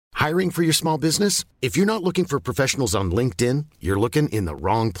Hiring for your small business? If you're not looking for professionals on LinkedIn, you're looking in the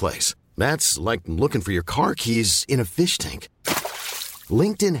wrong place. That's like looking for your car keys in a fish tank.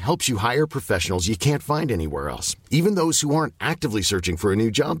 LinkedIn helps you hire professionals you can't find anywhere else, even those who aren't actively searching for a new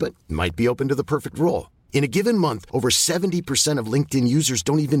job but might be open to the perfect role. In a given month, over 70% of LinkedIn users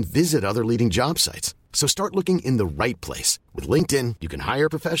don't even visit other leading job sites. So start looking in the right place. With LinkedIn, you can hire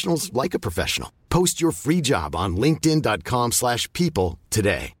professionals like a professional. Post your free job on linkedin.com/people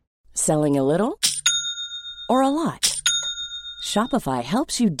today. Selling a little or a lot? Shopify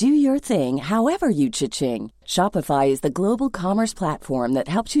helps you do your thing however you cha-ching. Shopify is the global commerce platform that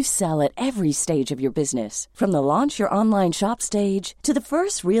helps you sell at every stage of your business. From the launch your online shop stage to the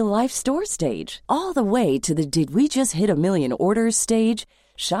first real-life store stage, all the way to the did we just hit a million orders stage.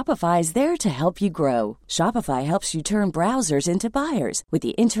 Shopify is there to help you grow. Shopify helps you turn browsers into buyers with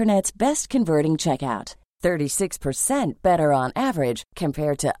the internet's best converting checkout. 36% better on average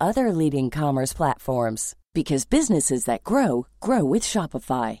compared to other leading commerce platforms. Because businesses that grow, grow with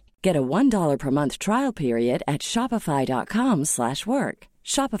Shopify. Get a $1 per month trial period at shopify.com/work.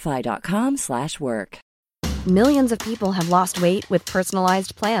 Shopify.com/work. Millions of people have lost weight with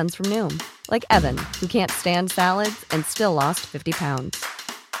personalized plans from Noom. Like Evan, who can't stand salads and still lost 50 pounds.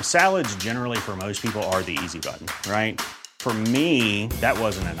 Salads generally for most people are the easy button, right? For me, that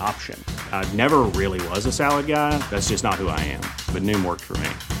wasn't an option. I never really was a salad guy. That's just not who I am. But Noom worked for me.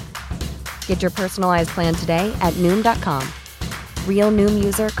 Get your personalized plan today at Noom.com. Real Noom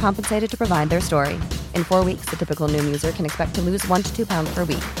user compensated to provide their story. In 4 weeks, the typical Noom user can expect to lose 1 to 2 pounds per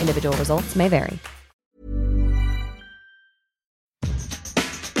week. Individual results may vary.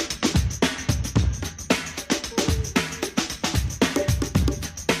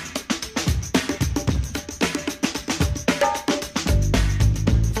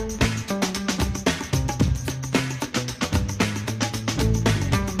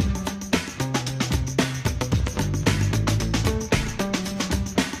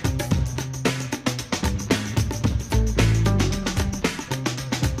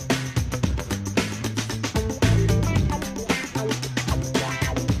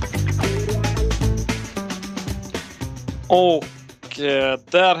 Och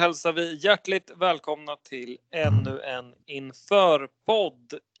där hälsar vi hjärtligt välkomna till ännu en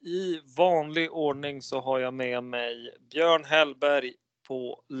införpodd. I vanlig ordning så har jag med mig Björn Hellberg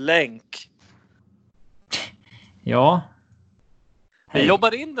på länk. Ja. Vi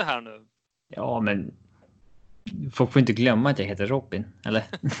jobbar in det här nu. Ja, men folk får inte glömma att jag heter Robin, eller?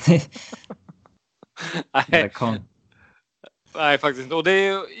 Nej, faktiskt inte. Och det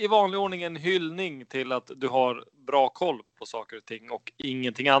är i vanlig ordning en hyllning till att du har bra koll på saker och ting och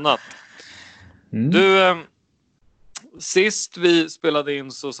ingenting annat. Du, sist vi spelade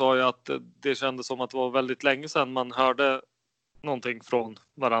in så sa jag att det kändes som att det var väldigt länge sedan man hörde någonting från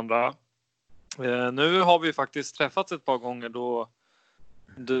varandra. Nu har vi faktiskt träffats ett par gånger då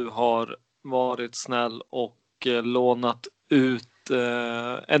du har varit snäll och lånat ut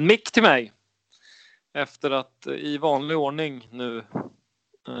en mick till mig. Efter att i vanlig ordning nu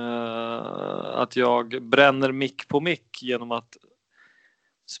att jag bränner mick på mick genom att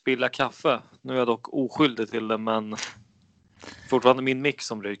spilla kaffe. Nu är jag dock oskyldig till det, men fortfarande min mick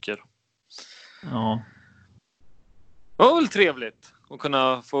som ryker. Ja. Det var väl trevligt att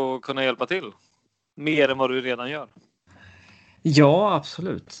kunna hjälpa till. Mer än vad du redan gör. Ja,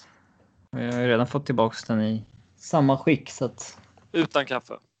 absolut. Jag har redan fått tillbaka den i samma skick så att... Utan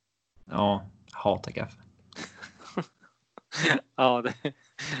kaffe. Ja, hatar kaffe. Ja,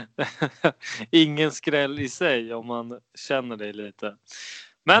 ingen skräll i sig om man känner dig lite.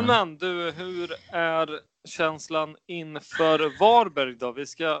 Men du, hur är känslan inför Varberg då? Vi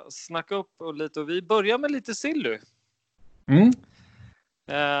ska snacka upp och lite och vi börjar med lite Silly.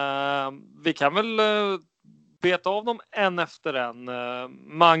 Vi kan väl beta av dem en efter en.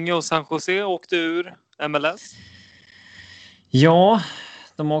 Mange och San Jose åkte ur MLS. Ja,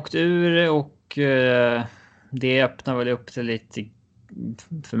 de åkte ur och det öppnar väl upp till lite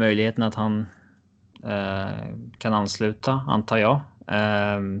för möjligheten att han kan ansluta, antar jag.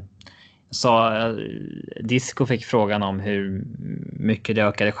 Disco fick frågan om hur mycket det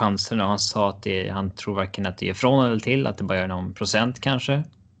ökade chanserna och han sa att han tror varken att det är från eller till, att det bara är någon procent kanske.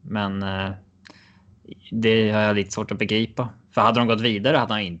 Men det har jag lite svårt att begripa. För hade de gått vidare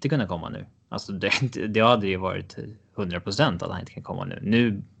hade han inte kunnat komma nu. Alltså det hade ju varit 100% att han inte kan komma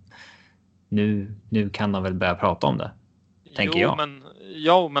nu. Nu kan de väl börja prata om det, tänker jag.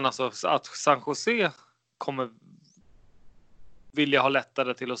 Men alltså att San Jose kommer vilja ha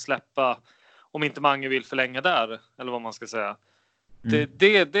lättare till att släppa om inte Mange vill förlänga där, eller vad man ska säga.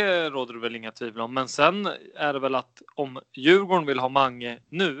 Det råder det väl inga tvivel om. Men sen är det väl att om Djurgården vill ha Mange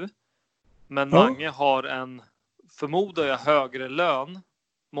nu, men Mange har en, förmodar jag, högre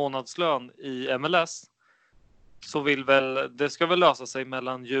månadslön i MLS, så vill väl, det ska väl lösa sig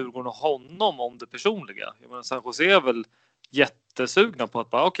mellan Djurgården och honom om det personliga. Jag menar, San Jose är väl jättesugna på att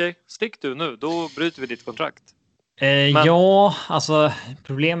bara okej, stick du nu, då bryter vi ditt kontrakt. Ja, alltså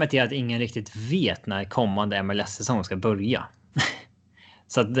problemet är att ingen riktigt vet när kommande MLS-säsong ska börja.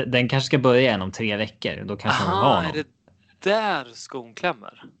 Så att den kanske ska börja igen om 3 veckor. Då kanske man har någon. Är det där skon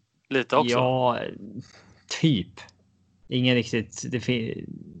klämmer? Lite också? Ja, typ. Ingen riktigt.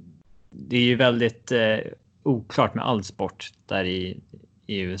 Det är ju väldigt oklart med all sport där i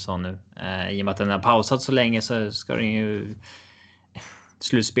USA nu. I och med att den har pausat så länge så ska den ju...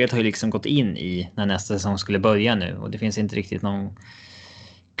 Slutspelet har ju liksom gått in i när nästa säsong skulle börja nu. Och det finns inte riktigt någon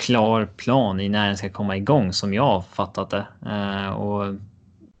klar plan i när den ska komma igång som jag har fattat det.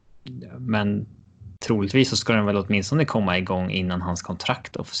 Men troligtvis så ska den väl åtminstone komma igång innan hans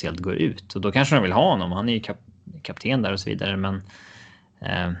kontrakt officiellt går ut. Och då kanske de vill ha honom. Han är ju kapten där och så vidare. Men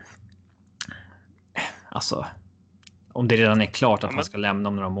alltså, om det redan är klart att han ska lämna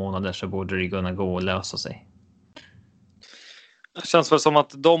om några månader så borde det kunna gå och lösa sig. Det känns väl som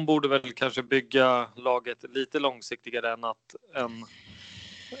att de borde väl kanske bygga laget lite långsiktigare än att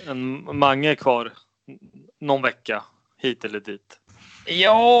en Mange är kvar någon vecka hit eller dit.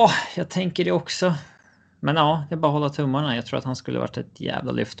 Ja, jag tänker det också. Men ja, det är bara att hålla tummarna. Jag tror att han skulle varit ett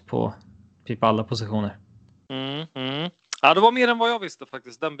jävla lyft på typ alla positioner. Ja, det var mer än vad jag visste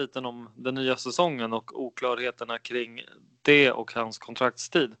faktiskt. Den biten om den nya säsongen och oklarheterna kring det och hans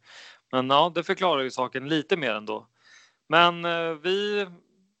kontraktstid. Men ja, det förklarar ju saken lite mer ändå. Men vi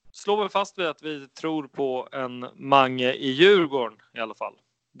slår väl fast vid att vi tror på en Mange i Djurgården i alla fall.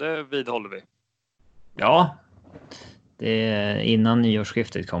 Det vidhåller vi. Ja, innan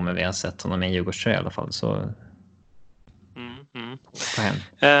nyårsskiftet kommer vi ha sett honom i en Djurgårdströja i alla fall. Så...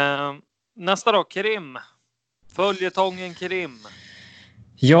 Nästa då, Krim. Följetongen Krim.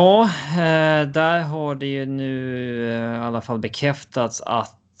 Ja, där har det ju nu i alla fall bekräftats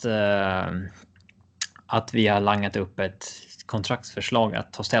att vi har langat upp ett kontraktsförslag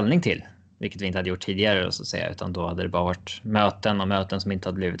att ta ställning till. Vilket vi inte hade gjort tidigare så att säga, utan då hade det bara varit möten som inte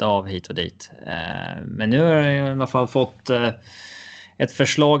hade blivit av hit och dit. Men nu har jag i alla fall fått ett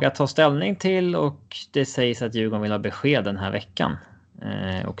förslag att ta ställning till och det sägs att Djurgården vill ha besked den här veckan.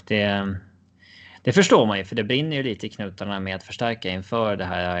 Och det förstår man ju, för det brinner ju lite i knutarna med att förstärka inför det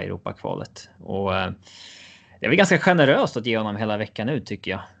här Europakvalet. Och det är väl ganska generöst att ge honom hela veckan ut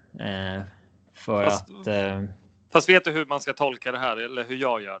tycker jag. Fast vet du hur man ska tolka det här, eller hur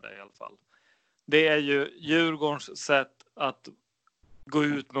jag gör det i alla fall? Det är ju Djurgårdens sätt att gå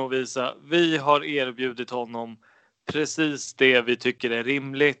ut med och visa vi har erbjudit honom precis det vi tycker är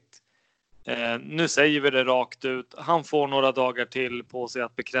rimligt. Nu säger vi det rakt ut. Han får några dagar till på sig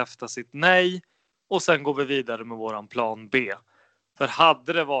att bekräfta sitt nej och sen går vi vidare med våran plan B. För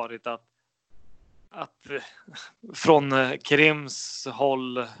hade det varit att från Krims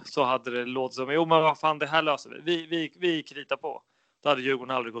håll så hade det låtit som jo men vad fan, det här löser vi kritar på. Då hade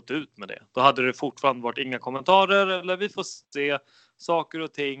Djurgården aldrig gått ut med det. Då hade det fortfarande varit inga kommentarer eller vi får se saker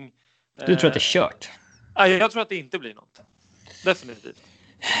och ting. Du tror att det är kört? Jag tror att det inte blir något. Definitivt.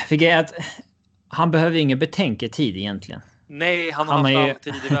 För att han behöver ingen betänketid egentligen. Nej, han har haft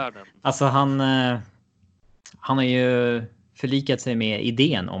all tid i världen. Alltså han har ju förlikat sig med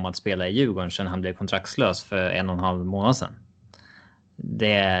idén om att spela i Djurgården sedan han blev kontraktslös för 1,5 månader sedan.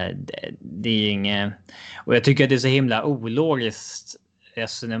 Det är ju inget... Och jag tycker att det är så himla ologiskt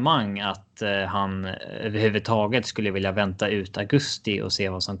resonemang att han överhuvudtaget skulle vilja vänta ut augusti och se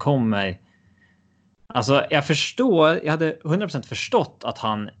vad som kommer. Alltså jag hade 100% förstått att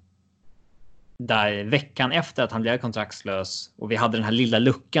han där veckan efter att han blev kontraktslös och vi hade den här lilla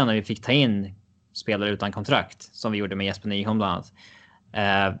luckan när vi fick ta in spelare utan kontrakt som vi gjorde med Jesper Nyholm bland annat.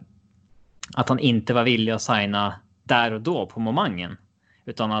 Att han inte var villig att signa där och då på momangen.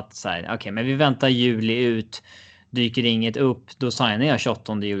 Utan att säga, okej, men vi väntar juli ut, dyker inget upp, då signar jag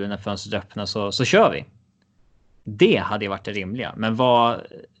 28 juli när fönstret öppnar så kör vi. Det hade varit det rimliga. Men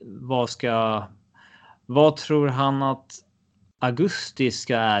vad tror han att augusti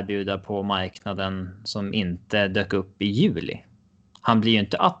ska erbjuda på marknaden som inte dök upp i juli? Han blir ju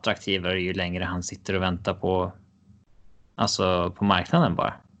inte attraktivare ju längre han sitter och väntar på marknaden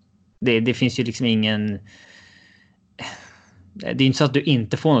bara. Det finns ju liksom ingen... Det är inte så att du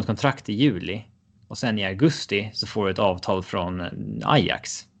inte får något kontrakt i juli och sen i augusti så får du ett avtal från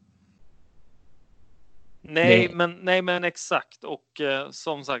Ajax. Nej, men exakt. Och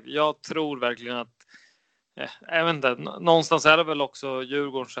som sagt, jag tror verkligen att jag vet inte, någonstans är det väl också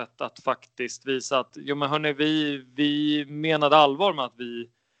Djurgårdens sätt att faktiskt visa att jo, men hörni, vi menade allvar med att vi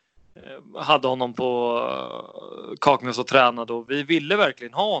hade honom på Kaknäs och tränade, och vi ville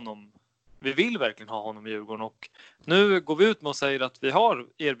verkligen ha honom. Vi vill verkligen ha honom i Djurgården, och nu går vi ut med och säger att vi har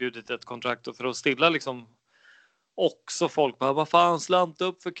erbjudit ett kontrakt, och för att stilla liksom också folk bara, vad fan, slanta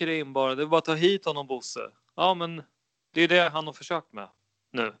upp för Krim bara, det är bara att ta hit honom, Bosse. Ja, men det är det han har försökt med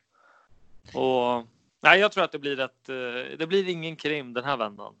nu. Och nej, jag tror att det blir ingen Krim den här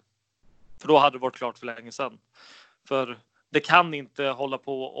vändan. För då hade det varit klart för länge sedan. För det kan inte hålla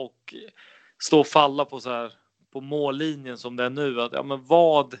på och stå och falla på så här på mållinjen som det är nu. Att, ja, men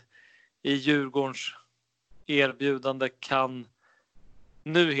vad i Djurgårdens erbjudande kan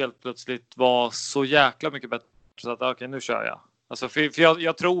nu helt plötsligt vara så jäkla mycket bättre så att okej, nu kör jag. Alltså för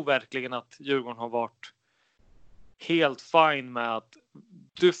jag tror verkligen att Djurgården har varit helt fine med att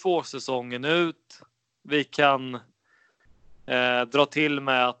du får säsongen ut. Vi kan dra till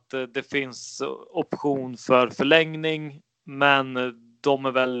med att det finns option för förlängning, men de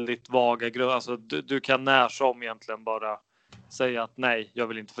är väldigt vaga. Alltså du kan när som egentligen bara säga att nej, jag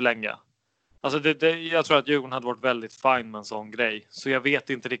vill inte förlänga. Alltså jag tror att Djurgården hade varit väldigt fine med en sån grej. Så jag vet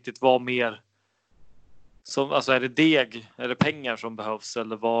inte riktigt vad mer som, alltså är det deg, är det pengar som behövs,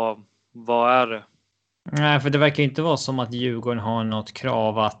 eller vad är det? Nej, för det verkar inte vara som att Djurgården har något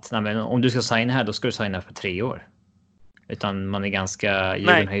krav att nej, men om du ska signa här, då ska du signa för 3 år. Utan man är ganska,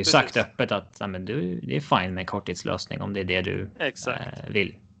 Djurgården har ju sagt öppet att nej, men det är fine med en korttidslösning om det är det du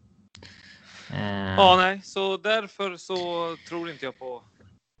vill. Ja, nej, så därför så tror inte jag på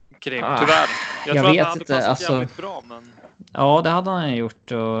Krim, tyvärr. Jag tror att han hade passat jävligt bra, men... Ja, det hade han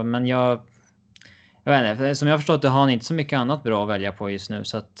gjort, men jag vet inte, som jag förstår att det har han inte så mycket annat bra att välja på just nu,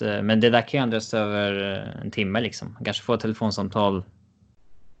 så att, men det där kan ju ändras över en timme liksom. Kanske få ett telefonsamtal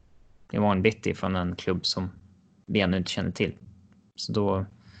imorgon bitti från en klubb som vi ännu inte känner till. Så då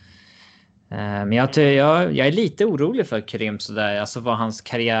men jag är lite orolig för Krim så där, alltså vad hans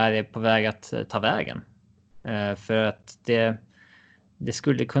karriär är på väg att ta vägen. För att det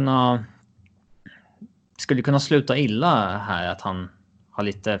skulle kunna sluta illa här, att han har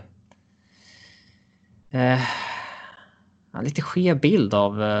lite skev bild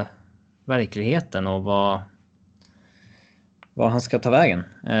av verkligheten och vad han ska ta vägen.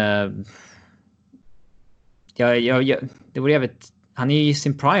 Det vore jävligt, han är ju i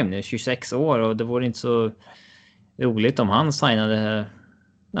sin prime nu, 26 år, och det vore inte så roligt om han signade.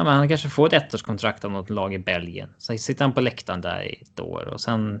 Nej, men han kanske får ett ettårskontrakt av något lag i Belgien. Så sitter han på läktaren där i ett år, och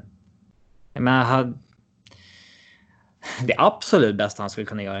sen jag menar, det absolut bästa han skulle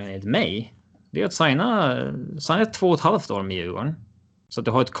kunna göra enligt mig, det är att signa 2,5 år med Djurgården. Så att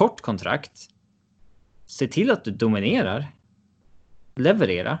du har ett kort kontrakt. Se till att du dominerar.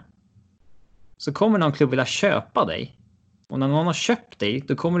 Leverera. Så kommer någon klubb vilja köpa dig. Och när någon har köpt dig,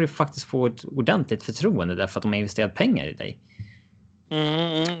 då kommer du faktiskt få ett ordentligt förtroende därför att de har investerat pengar i dig.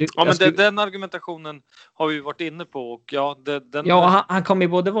 Ja, men den argumentationen har vi varit inne på, och han kommer ju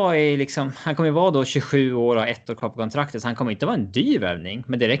både vara i liksom, han kommer ju vara då 27 år och 1 år kvar på kontraktet, så han kommer inte vara en dyr värvning,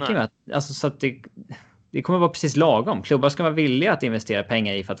 men det räcker med att, alltså, så att det kommer vara precis lagom. Klubbar ska vara villiga att investera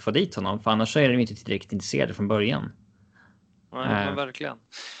pengar i för att få dit honom, för annars så är de inte tillräckligt intresserade från början. Nej, men verkligen.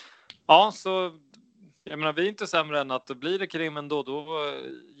 Ja, så jag menar, vi är inte sämre än att blir det Krim ändå, då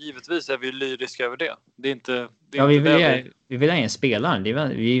givetvis är vi lyriska över det. Det är inte vi vill ha en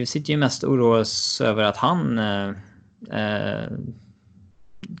spelare. Vi sitter ju mest oroas över att han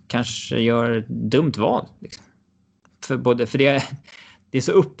kanske gör ett dumt val liksom. För det är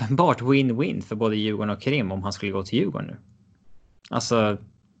så uppenbart win-win för både Djurgården och Krim om han skulle gå till Djurgården nu. Alltså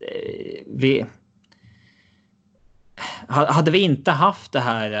hade vi inte haft det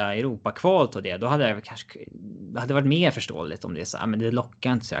här Europakvalet och det, då hade det kanske varit mer förståeligt om det är så här, men det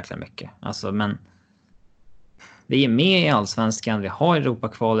lockar inte så jäkla mycket. Alltså, men vi är med i Allsvenskan, vi har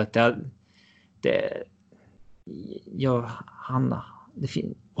Europakvalet.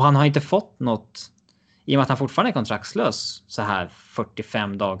 Han har inte fått något, i och med att han fortfarande är kontraktslös så här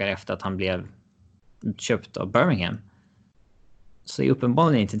 45 dagar efter att han blev köpt av Birmingham. Så är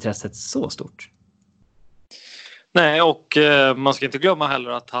uppenbarligen inte intresset så stort. Nej, och man ska inte glömma heller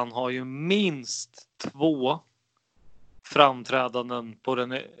att han har ju minst 2 framträdanden på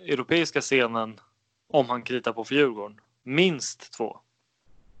den europeiska scenen om han kritar på för Djurgården. Minst 2.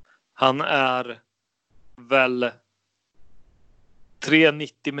 Han är väl 3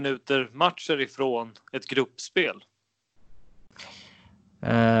 90 minuter matcher ifrån ett gruppspel.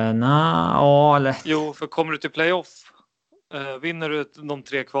 Jo, för kommer du till playoff, vinner du de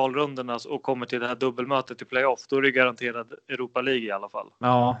 3 kvalrundorna och kommer till det här dubbelmötet i playoff, då är det garanterad Europa League i alla fall.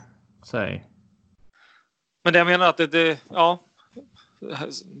 Ja, så är det. Men det jag menar att ja,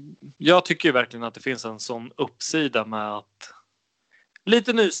 jag tycker ju verkligen att det finns en sån uppsida med att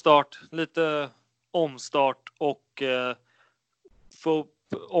lite nystart, lite omstart och få upp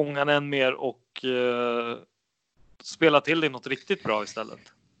ångan än mer och spela till det något riktigt bra istället.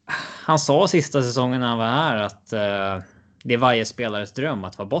 Han sa sista säsongen när han var här att det är varje spelares dröm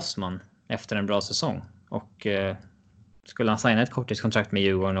att vara bossman efter en bra säsong. Och skulle han signa ett korttidskontrakt med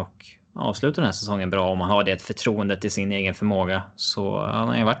Djurgården och avsluta den här säsongen bra, om han har det förtroendet till sin egen förmåga, så han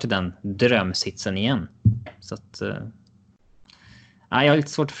har ju varit i den drömsitsen igen. Så att jag har lite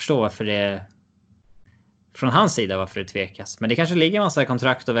svårt att förstå varför det från hans sida varför det tvekas. Men det kanske ligger en massa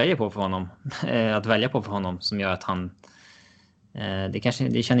kontrakt att välja på för honom. Att välja på för honom som gör att han... Det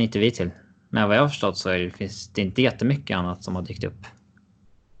känner inte vi till. Men vad jag har förstått så finns det inte jättemycket annat som har dykt upp.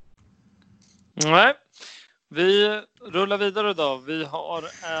 Nej, vi rullar vidare då. Vi har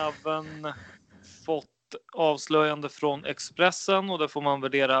även fått avslöjande från Expressen, och det får man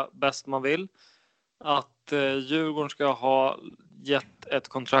värdera bäst man vill, att Djurgården ska ha gett ett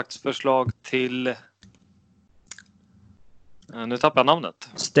kontraktsförslag till... Nu tappar jag namnet.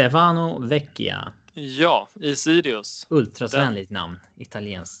 Stefano Vecchia. Ja, i Sirius. Ultrasvänligt namn,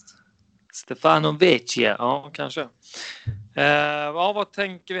 italienskt. Stefano Vecchia, ja kanske. Vad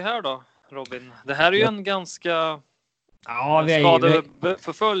tänker vi här då, Robin? Det här är ju en ganska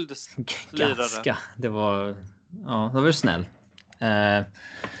skadeförföljd lirare. Ganska, det var snäll.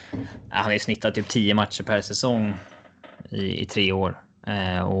 Han har ju snittat typ 10 matcher per säsong i 3 år.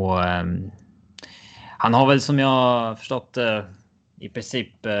 Han har väl, som jag har förstått, i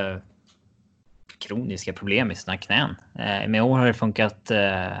princip kroniska problem i sina knän. Men i år har det funkat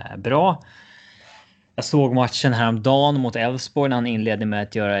bra. Jag såg matchen häromdagen mot Elfsborg när han inledde med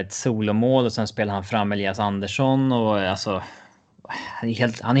att göra ett solomål och sen spelade han fram Elias Andersson, och alltså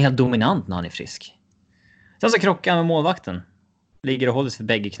han är helt dominant när han är frisk. Sen så krockar han med målvakten. Ligger och håller sig för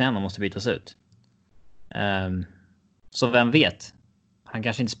bägge knäna och måste bytas ut. Så vem vet? Han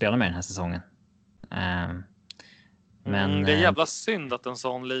kanske inte spelar med den här säsongen. Men det är jävla synd att en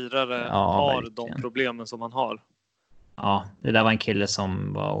sån lirare har verkligen de problemen som han har. Ja, det där var en kille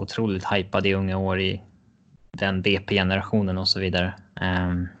som var otroligt hypad i unga år i den BP-generationen och så vidare.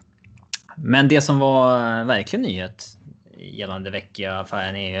 Men det som var verkligen nyhet gällande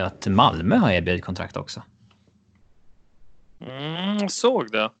Vecchia-affären är ju att Malmö har erbjudit kontrakt också.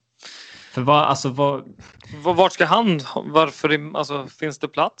 Såg det. För vart ska han? Varför finns det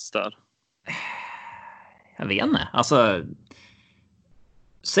plats där? Jag vet inte. Alltså,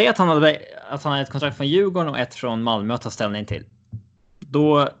 säg att han hade ett kontrakt från Djurgården och ett från Malmö att ta ställning till.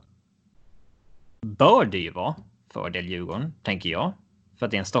 Då bör det ju vara fördel Djurgården, tänker jag. För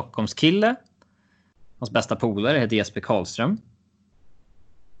att det är en Stockholmskille. Hans bästa polare heter Jesper Karlström.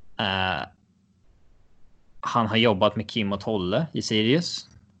 Han har jobbat med Kim och Tolle i Sirius,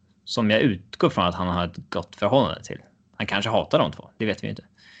 som jag utgår från att han har ett gott förhållande till. Han kanske hatar de två, det vet vi inte.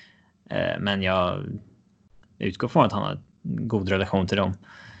 Men jag utgår från att han har en god relation till dem.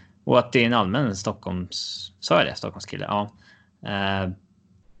 Och att det är en allmän Stockholmskille. Ja.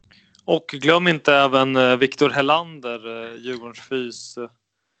 Och glöm inte även Viktor Hellander, Djurgårdens fys.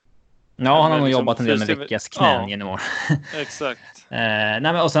 Ja, han har nog jobbat en del med Vecchias knän genom år. Exakt.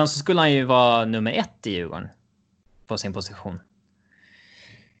 Och sen så skulle han ju vara nummer 1 i Djurgården på sin position.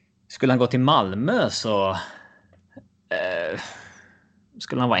 Skulle han gå till Malmö så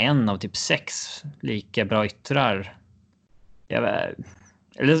skulle han vara en av typ 6 lika bra yttrar.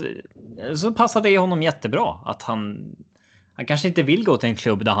 Eller så passar det honom jättebra att han kanske inte vill gå till en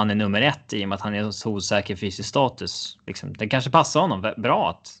klubb där han är nummer 1 i och med att han är så osäker fysisk status. Liksom, det kanske passar honom bra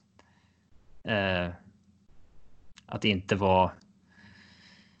att det inte var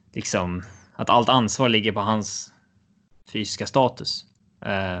liksom att allt ansvar ligger på hans fysiska status.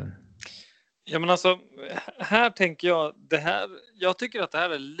 Ja, men alltså, här tänker jag tycker att det här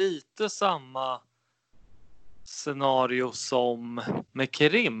är lite samma scenario som med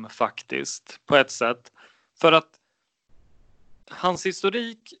Kerim faktiskt, på ett sätt. För att hans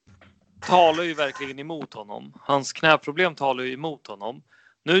historik talar ju verkligen emot honom. Hans knäproblem talar ju emot honom.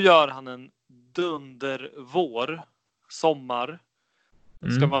 Nu gör han en sommar,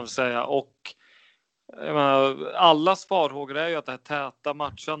 ska man väl säga. Och jag menar, allas farhågor är ju att det här täta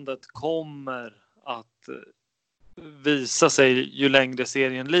matchandet kommer att visa sig ju längre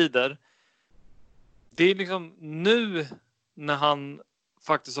serien lider. Det är liksom nu när han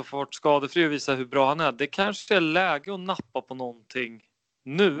faktiskt har fått skadefri och visa hur bra han är. Det kanske är läge att nappa på någonting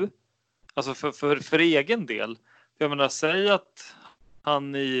nu. Alltså för egen del. Jag menar, säg att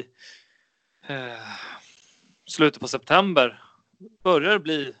han i slutet på september börjar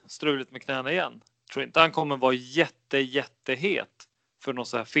bli struligt med knäna igen. tror inte han kommer vara jättehet för något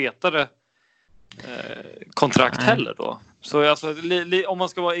så här fetare kontrakt heller då. Så alltså, om man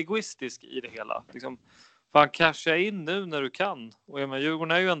ska vara egoistisk i det hela. Liksom, fan, casha in nu när du kan. Och jag menar,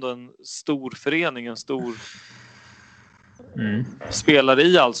 Djurgården är ju ändå en stor förening, en stor spelare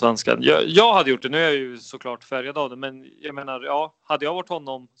i Allsvenskan. Jag hade gjort det, nu är jag ju såklart färgad av det. Men jag menar, ja, hade jag varit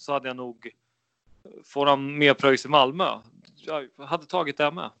honom så hade jag nog, får han mer pröjs i Malmö. Jag hade tagit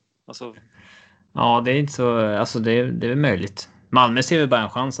det med. Alltså, ja, det är inte så, alltså det är möjligt. Malmö ser väl bara en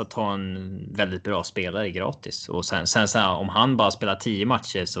chans att ta en väldigt bra spelare gratis. Och sen så här, om han bara spelar 10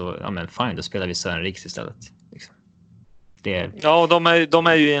 matcher så, ja men fine, då spelar vi Sören Riks istället. Liksom. Ja, och de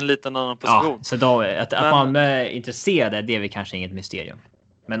är ju i en liten annan position. Ja, så då, att Malmö är intresserade, det är väl kanske inget mysterium.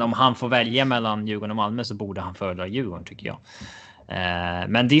 Men om han får välja mellan Djurgården och Malmö så borde han föredra Djurgården, tycker jag.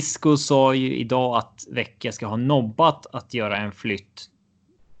 Men Disco sa ju idag att Vecchia ska ha nobbat att göra en flytt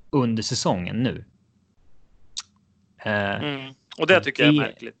under säsongen nu. Och det tycker jag är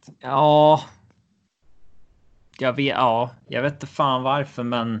märkligt. Ja. Jag vet inte fan varför,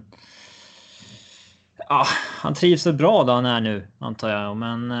 men ja, han trivs så bra då han är nu, antar jag.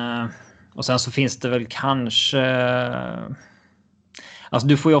 Men och sen så finns det väl kanske, alltså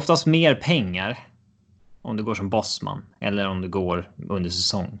du får ju oftast mer pengar om du går som bossman eller om du går under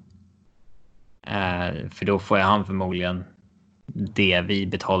säsong. För då får han förmodligen det vi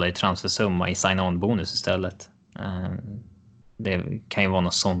betalar i transfersumma i sign-on bonus istället. Det kan ju vara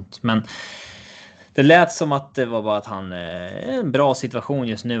något sånt, men det lät som att det var bara att han är en bra situation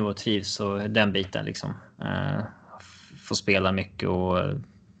just nu och trivs, och den biten liksom får spela mycket och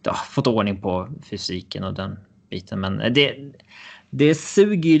fått ordning på fysiken och den biten. Men det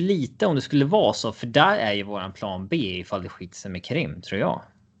suger ju lite om det skulle vara så, för där är ju våran plan B ifall det skiter sig med Krim, tror jag.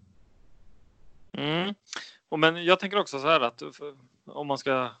 Men jag tänker också så här att om man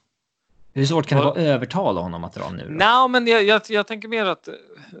ska... Hur svårt kan det vara att övertala honom att dra nu? Nej, men jag tänker mer att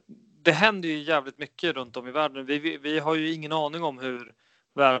det händer ju jävligt mycket runt om i världen. Vi har ju ingen aning om hur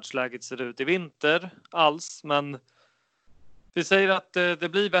världsläget ser ut i vinter alls, men vi säger att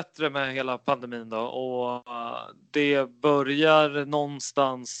det blir bättre med hela pandemin då, och det börjar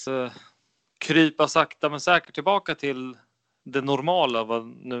någonstans krypa sakta men säkert tillbaka till det normala, vad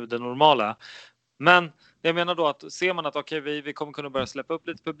nu det normala är. Men jag menar då att ser man att vi kommer kunna börja släppa upp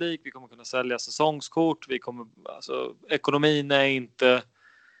lite publik, vi kommer kunna sälja säsongskort, alltså ekonomin är inte,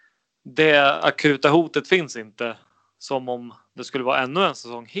 det akuta hotet finns inte som om det skulle vara ännu en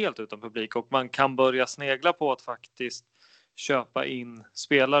säsong helt utan publik, och man kan börja snegla på att faktiskt köpa in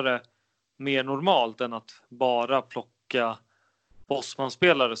spelare mer normalt än att bara plocka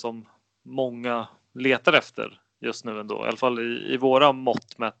bossmanspelare som många letar efter just nu ändå, i alla fall i våra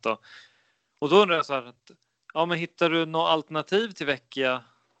mått mätt då. Och då undrar jag så här att, ja, men hittar du något alternativ till Vecchia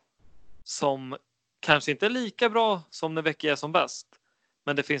som kanske inte är lika bra som när Vecchia är som bäst,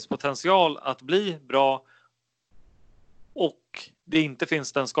 men det finns potential att bli bra och det inte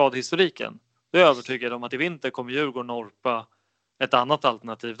finns den skadhistoriken? Då är jag övertygad om att i vinter kommer Djurgården norpa ett annat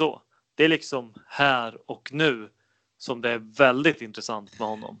alternativ då. Det är liksom här och nu som det är väldigt intressant med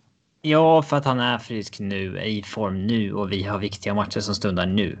honom. Ja, för att han är frisk nu, är i form nu, och vi har viktiga matcher som stundar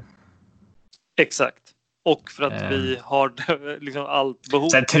nu. Exakt. Och för att vi har liksom allt behov.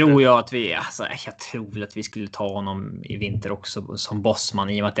 Sen tror jag att jag tror att vi skulle ta honom i vinter också som bossman,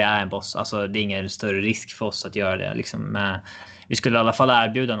 i och med att det är en boss. Alltså det är ingen större risk för oss att göra det liksom. Vi skulle i alla fall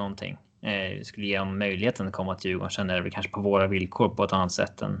erbjuda någonting. Vi skulle ge honom möjligheten att komma till Djurgården. Sen är det väl kanske på våra villkor på ett annat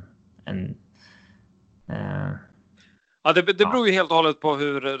sätt än ja, det beror ju helt och hållet på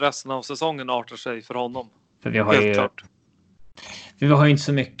hur resten av säsongen artar sig för honom. För vi har ju inte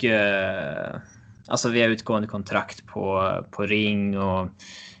så mycket, alltså vi har utgående kontrakt på Ring och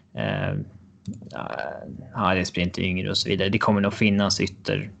det spelar inte yngre och så vidare. Det kommer nog finnas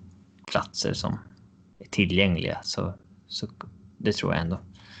ytterplatser som är tillgängliga, så det tror jag ändå.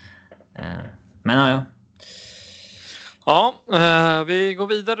 Men ja, vi går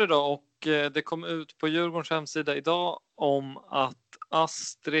vidare då, och det kom ut på Djurgårdens hemsida idag om att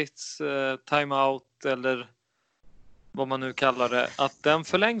Astrids timeout, eller vad man nu kallar det, att den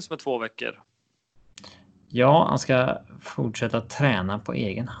förlängs med 2 veckor. Ja, han ska fortsätta träna på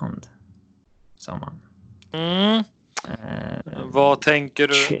egen hand, sa man. Vad tänker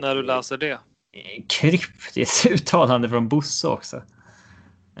du när du läser det? Kryptiskt uttalande från Bosse också.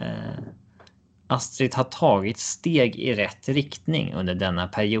 Astrid har tagit steg i rätt riktning under denna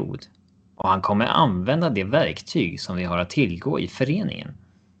period, och han kommer använda det verktyg som vi har att tillgå i föreningen.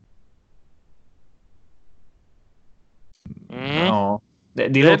 Ja,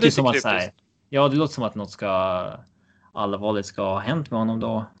 det låter ju som att det låter som att något allvarligt ska ha hänt med honom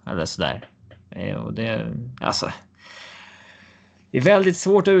då, eller sådär. Och det, alltså, det är väldigt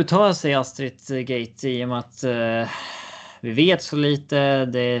svårt att uttala sig Astrid Gate i och med att vi vet så lite.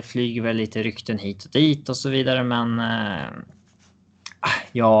 Det flyger väl lite rykten hit och dit och så vidare. Men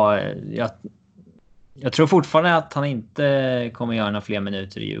jag tror fortfarande att han inte kommer göra några fler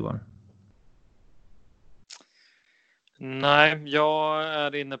minuter i Djurgården. Nej, jag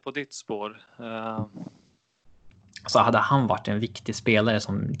är inne på ditt spår. Så hade han varit en viktig spelare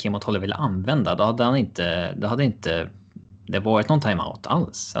som Kim och Tolle ville använda, då hade inte det varit någon timeout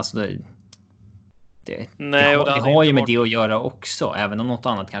alls. Alltså det har ju med det att göra också. Även om något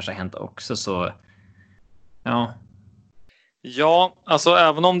annat kanske har hänt också, så ja. Ja, alltså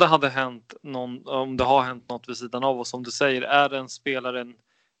även om det hade hänt om det har hänt något vid sidan av, och som du säger, är det en spelare,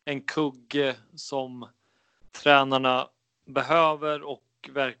 en kugge som tränarna behöver och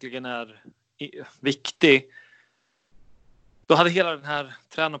verkligen är viktig, då hade hela den här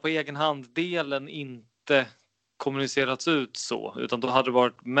träna på egen hand-delen inte kommunicerats ut så, utan då hade det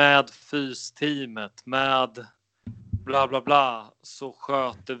varit med fysteamet, med bla bla bla, så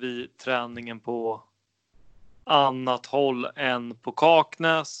sköter vi träningen på annat håll än på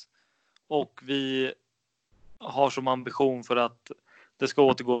Kaknäs, och vi har som ambition för att det ska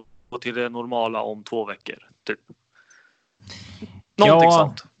återgå till det normala om 2 veckor typ. Någonting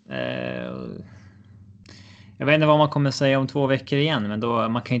sånt. Jag vet inte vad man kommer säga om 2 veckor igen, men då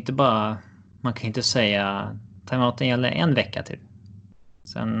man kan inte säga timeouten gäller 1 vecka till.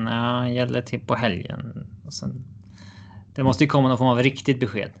 Sen gäller till på helgen, och sen det måste ju komma någon form av riktigt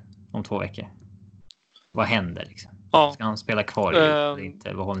besked om 2 veckor. Vad händer liksom? Ja. Ska han spela kvar eller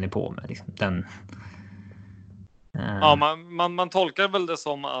inte? Vad håller ni på med liksom? Ja, man tolkar väl det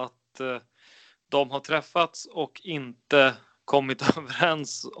som att de har träffats och inte kommit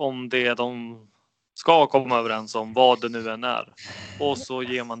överens om det de ska komma överens om, vad det nu än är. Och så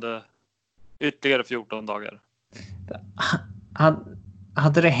ger man det ytterligare 14 dagar.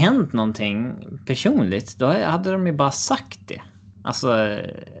 Hade det hänt någonting personligt, då hade de ju bara sagt det. Alltså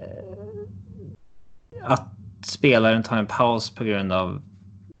att spelaren tar en paus på grund av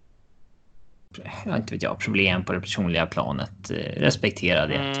problem på det personliga planet, respektera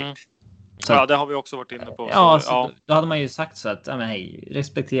det typ. Så ja, det har vi också varit inne på. Ja, så då hade man ju sagt så att hej,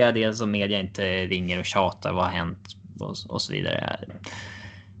 respektera det som media inte ringer och tjatar vad har hänt och så vidare.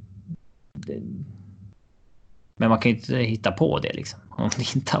 Men man kan ju inte hitta på det liksom, om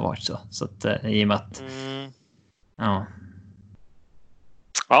det inte har varit så. Så att i och med att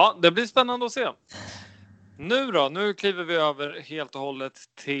Ja, det blir spännande att se. Nu kliver vi över helt och hållet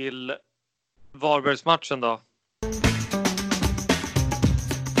till Varbergsmatchen då.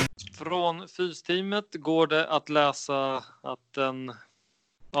 Från fysteamet går det att läsa att den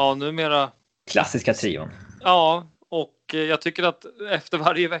numera klassiska trion. Ja, och jag tycker att efter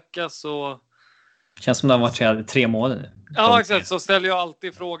varje vecka så känns som det har varit 3 månader nu. Ja, exakt. Så ställer jag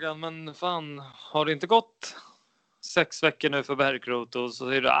alltid frågan, men fan, har det inte gått 6 veckor nu för Bärkroth? Och så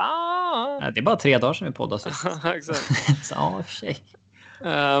säger du det är bara 3 dagar sedan vi poddade sist. Exakt. Så, tjej.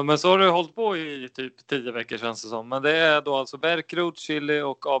 Men så har det hållit på i typ 10 veckor känns det som. Men det är då alltså Bärkroth, Chili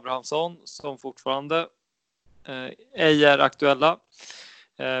och Abrahamsson som fortfarande ej är aktuella.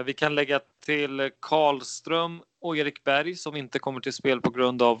 Vi kan lägga till Karlström och Erik Berg som inte kommer till spel på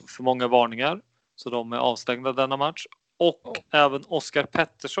grund av för många varningar. Så de är avstängda denna match. Och även Oskar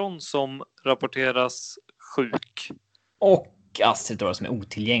Pettersson som rapporteras sjuk. Och Astrid då som är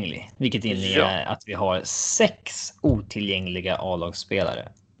otillgänglig. Vilket innebär att vi har 6 otillgängliga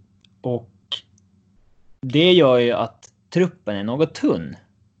A-lagsspelare. Och det gör ju att truppen är något tunn.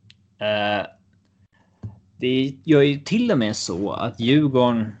 Det gör ju till och med så att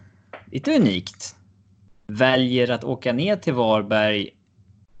Djurgården, lite unikt, väljer att åka ner till Varberg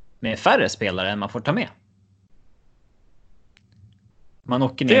med färre spelare än man får ta med. Man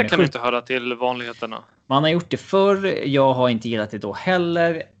åker ner det kan inte höra till vanligheterna. Man har gjort det förr. Jag har inte gillat det då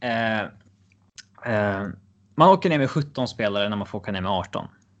heller. Man åker ner med 17 spelare när man får åka ner med 18.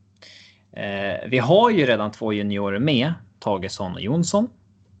 Vi har ju redan 2 juniorer med, Tagesson och Jonsson.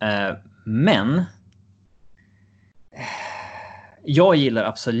 Men jag gillar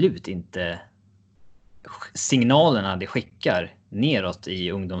absolut inte signalerna det skickar neråt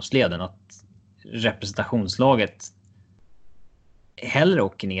i ungdomsleden att representationslaget hellre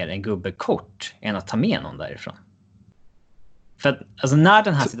åker ner en gubbe kort än att ta med någon därifrån. För att, alltså när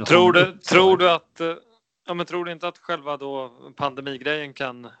den här situationen tror du att tror du inte att själva då pandemigrejen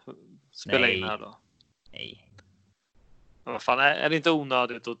kan spela in här då? Nej. Vad fan, är det inte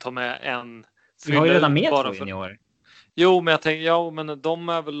onödigt att ta med en? Vi har ju redan med 2 juniorer. Jo, men jag tänker, men de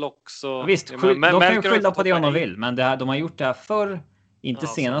är väl också... Ja, visst, de kan ju skylla på det om de vill. Men de har gjort det här förr, inte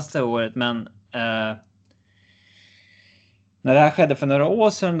senaste året, men När det här skedde för några år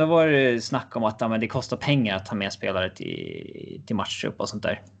sedan, då var det snack om att det kostar pengar att ta med spelare till matchup och sånt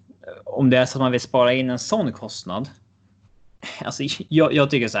där. Om det är så att man vill spara in en sån kostnad. Alltså jag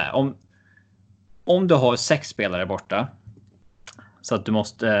tycker så här, om du har 6 spelare borta så att du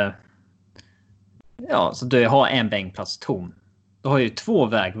måste så du har en bänkplats tom. Då har ju 2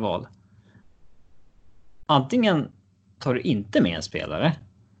 vägval. Antingen tar du inte med en spelare,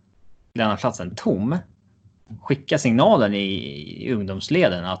 lämnar platsen tom, skicka signalen i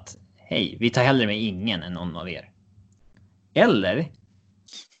ungdomsleden att hej, vi tar hellre med ingen än någon av er. Eller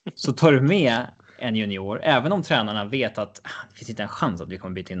så tar du med en junior, även om tränarna vet att det finns inte en chans att vi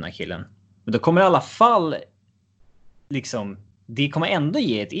kommer byta in den här killen. Men då kommer i alla fall liksom, det kommer ändå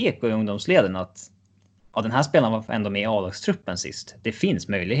ge ett eko i ungdomsleden att den här spelaren var ändå med i A-lagstruppen sist. Det finns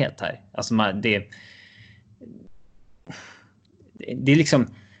möjlighet här. Alltså det är liksom,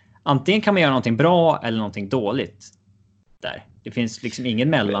 antingen kan man göra någonting bra eller någonting dåligt där. Det finns liksom ingen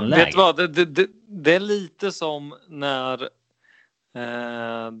mellanläge. Vet du vad? Det är lite som när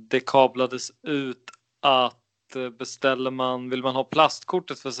det kablades ut att vill man ha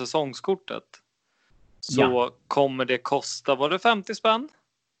plastkortet för säsongskortet så kommer det kosta, var det 50 spänn?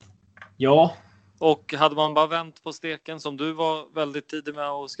 Ja. Och hade man bara vänt på steken, som du var väldigt tidig med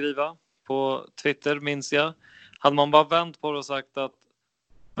att skriva på Twitter, minns jag. Hade man bara vänt på det och sagt att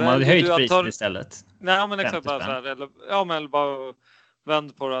man hade höjt priset istället. Nej, men exakt bara så här, eller bara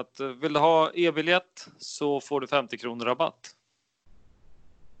vänd på det att vill du ha e-biljett så får du 50 kronor rabatt.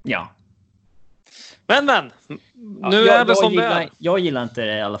 Ja. Men nu är det som det är. Jag gillar inte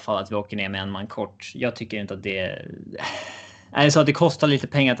i alla fall att vi åker ner med en man kort. Jag tycker inte att det är så att det kostar lite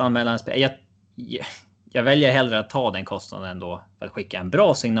pengar att anmäla en spelare. Jag väljer hellre att ta den kostnaden ändå för att skicka en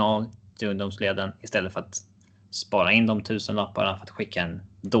bra signal till ungdomsleden istället för att spara in de 1000 lapparna för att skicka en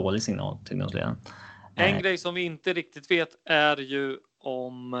dålig signal till ungdomsleden. En grej som vi inte riktigt vet är ju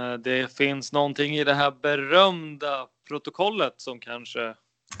om det finns någonting i det här berömda protokollet som kanske...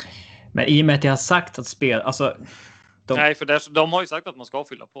 Men i och med att jag har sagt att Nej, för de har ju sagt att man ska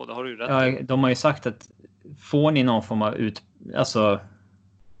fylla på, det har du ju rätt. Ja, de har ju sagt att får ni någon form av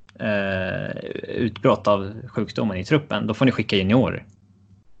utbrott av sjukdomen i truppen, då får ni skicka juniorer.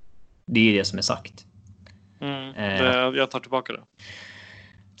 Det är det som är sagt. Jag tar tillbaka det.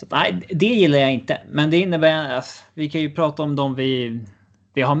 Så, nej, det gillar jag inte. Men det innebär att vi kan ju prata om dem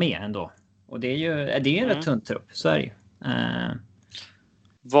vi har med ändå. Och det är en rätt tunt trupp, så är det ju.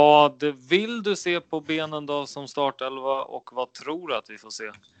 Vad vill du se på benen då som startelva och vad tror du att vi får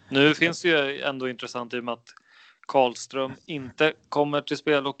se? Nu finns det ju ändå intressant i och med att Karlström inte kommer till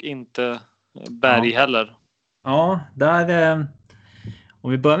spel och inte Berg heller. Ja, där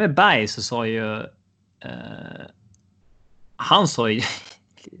om vi börjar med Berg så sa ju han sa ju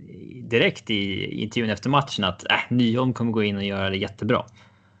direkt i intervjun efter matchen att Nyholm kommer gå in och göra det jättebra.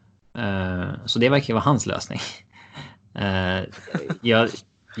 Så det verkar vara hans lösning.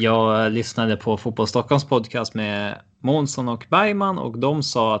 Jag lyssnade på Fotboll Stockholms podcast med Månsson och Bergman och de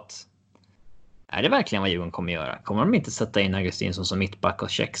sa att är det verkligen vad Djurgården kommer göra? Kommer de inte sätta in Augustinsson som mittback och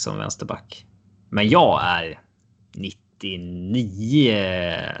Check som vänsterback? Men jag är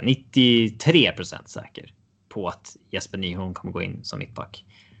 93% säker på att Jesper Nyholm kommer gå in som mittback.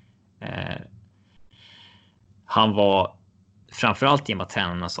 Han var framförallt i och med att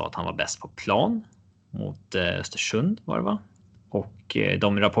tränarna sa att han var bäst på plan mot Östersund var det, va? Och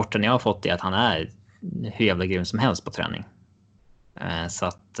de rapporterna jag har fått är att han är hur jävla grym som helst på träning. Så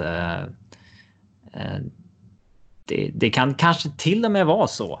att det kan kanske till och med vara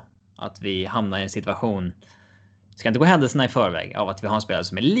så att vi hamnar i en situation, ska inte gå händelserna i förväg, av att vi har en spelare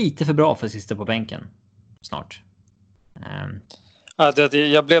som är lite för bra för att sitta på bänken snart.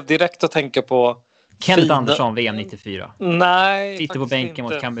 Jag blev direkt att tänka på Kenneth Andersson, VM 94. Nej, sitter på bänken inte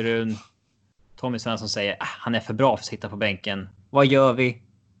mot Kamerun. Tommy Svensson säger han är för bra för att sitta på bänken. Vad gör vi?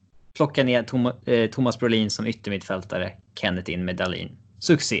 Plocka ner Thomas Brolin som yttermittfältare. Kenneth in med Dahlin.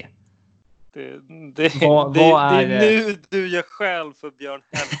 Succé. Det är nu du gör själv för Björn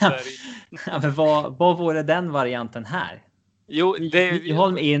Hellberg. Ja, men vad vore den varianten här? Jo,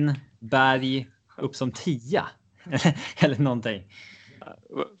 Holm in, Berg upp som 10 eller någonting.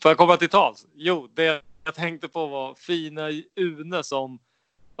 Får jag komma till tals? Jo, det jag tänkte på var fina Une som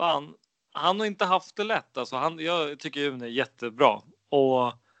fan, han har inte haft det lätt. Alltså jag tycker Une är jättebra.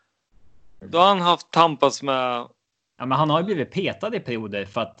 Och då har han haft tampas med... Ja, men han har ju blivit petad i perioder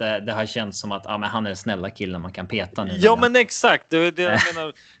för att det har känts som att men han är den snälla killen man kan peta nu. Ja, men exakt. Det är det jag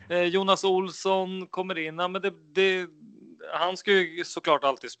menar. Jonas Olsson kommer in. Ja, men han ska ju såklart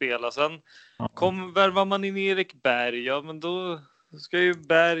alltid spela. Sen värvar man in Erik Berg. Ja, men då ska ju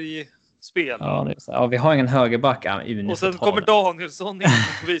Berg spel. Ja, vi har ingen högerback. Och sen kommer Danielsson in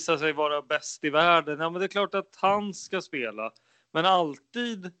och visar sig vara bäst i världen. Ja, men det är klart att han ska spela. Men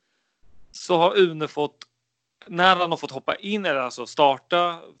alltid så har Une fått, när han har fått hoppa in eller alltså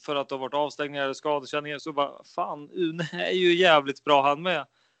starta för att det har varit avstängningar eller skadekänningar, så bara fan, Une är ju jävligt bra han med.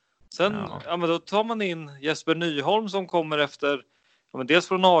 Sen men då tar man in Jesper Nyholm som kommer efter, men dels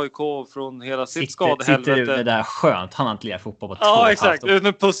från AIK och från hela sitt skadehelvete. Sitter Une där skönt, han har inte lirat fotboll på 2,5 år. Ja, exakt.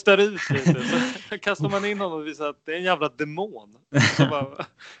 Une pustar ut lite. Så kastar man in honom och visar att det är en jävla demon. Så bara,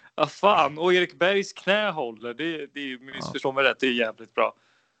 fan. Och Erik Bergs knä håller. Det är ju, missförstå mig rätt, det är jävligt bra.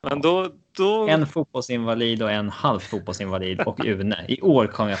 Men då... En fotbollsinvalid och en halv fotbollsinvalid och Une. I år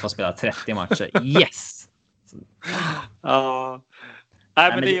kommer jag få spela 30 matcher. Yes! Ja.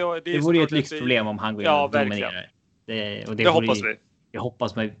 Nej, men det vore ju ett lyxproblem om han går in och dominerar. Det hoppas vi. Jag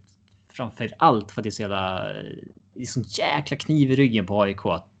hoppas mig framför allt för att det är sån jäkla kniv i ryggen på AIK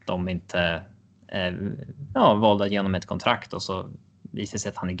att de inte valde genom ett kontrakt och så visar sig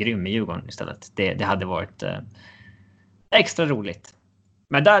att han är grym i Djurgården istället. Det hade varit extra roligt.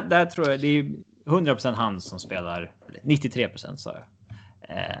 Men där tror jag det är 100% han som spelar, 93% sa jag.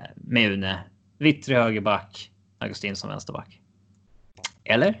 Med Une, Vittry högerback, Augustinsson vänsterback.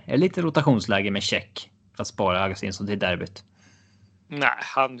 Eller är det lite rotationsläge med check för att spara Augustinsson till derbyt? Nej,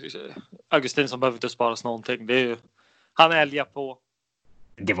 Augustinsson behöver inte sparas någonting. Det är ju, han älgar på.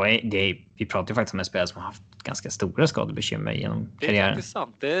 Vi pratar ju faktiskt om en spelare som har haft ganska stora skadebekymmer genom karriären. Det är faktiskt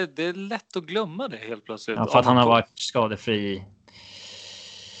sant. Det är lätt att glömma det helt plötsligt. Ja, för att han har varit skadefri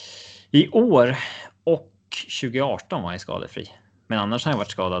i år och 2018 var han skadefri. Men annars har han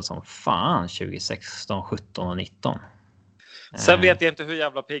varit skadad som fan 2016, 17 och 19. Sen vet jag inte hur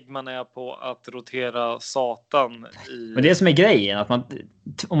jävla pigg man är på att rotera satan i... Men det som är grejen, att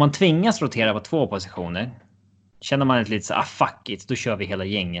om man tvingas rotera på 2 positioner, känner man lite så fuck it, då kör vi hela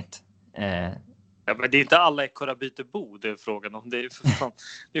gänget. Ja, men det är inte alla ekorrar byter bo, det är frågan om. Det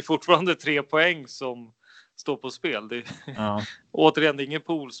är fortfarande 3 poäng som står på spel. Återigen, det är ingen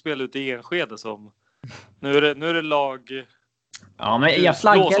poolspel ute i Enskede som... Nu är det lag... Ja, men jag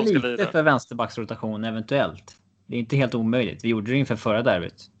flaggar lite för vänsterbacksrotation eventuellt. Det är inte helt omöjligt. Vi gjorde det inför förra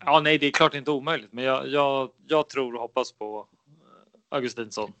derbyt. Ja, nej, det är klart inte omöjligt. Men jag tror och hoppas på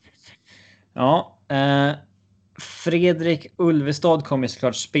Augustinsson. Ja, Fredrik Ulvestad kommer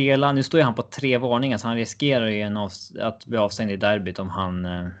såklart spela. Nu står ju han på 3 varningar så han riskerar ju att bli avstängd i derbyt om han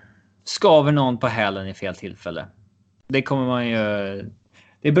skaver någon på hälen i fel tillfälle. Det kommer man ju...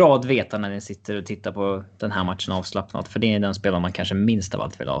 Det är bra att veta när ni sitter och tittar på den här matchen avslappnat. För det är den spelare man kanske minst av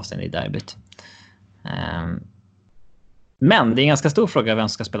allt vill avstängd i derbyt. Men det är en ganska stor fråga vem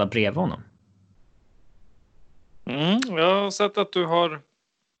ska spela bredvid honom. Jag har sett att du har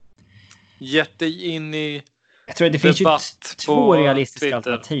gett dig in i... Jag tror att det finns ju 2 realistiska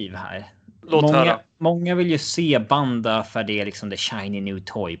alternativ här. Många vill ju se Banda för det är liksom the shiny new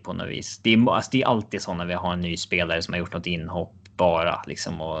toy på något vis. Det är alltid så när vi har en ny spelare som har gjort något inhopp bara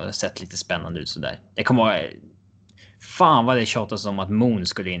liksom och sett lite spännande ut sådär. Jag kommer ihåg, fan vad det tjatas om att Moon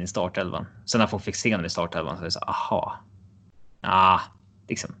skulle in i startelvan. Sen när folk fick se honom i startelvan så är det så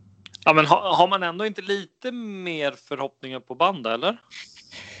liksom. Ja, men har man ändå inte lite mer förhoppningar på Banda, eller?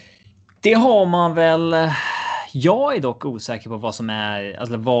 Det har man väl. Jag är dock osäker på vad som är,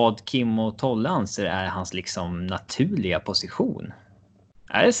 alltså vad Kim och Tolle anser är hans liksom naturliga position.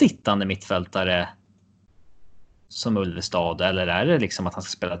 Är det sittande mittfältare som Ulvestad eller är det liksom att han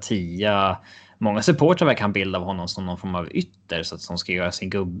ska spela 10? Många supportrar verkar han bilda av honom som någon form av ytter så att de ska göra sin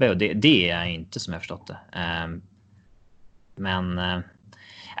gubbe och det är inte som jag förstått det.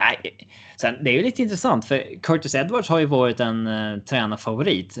 Sen det är ju lite intressant för Curtis Edwards har ju varit en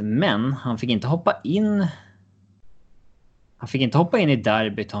tränarfavorit men han fick inte hoppa in. Han fick inte hoppa in i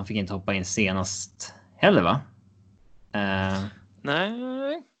derbyt, han fick inte hoppa in senast heller va?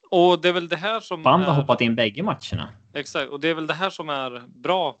 Nej. Och det är väl det här som Band har hoppat in bägge matcherna. Exakt, och det är väl det här som är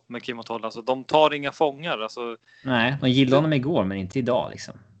bra med Kim och Tolle. Alltså, de tar inga fångar. Alltså... Nej, de gillade honom igår men inte idag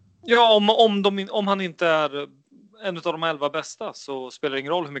liksom. Ja, om han inte är en av de 11 bästa så spelar det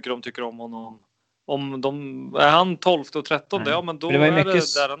ingen roll hur mycket de tycker om honom. Är han 12 och 13, ja men då är det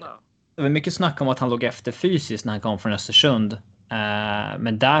där han är. Det var mycket snack om att han låg efter fysiskt när han kom från Östersund.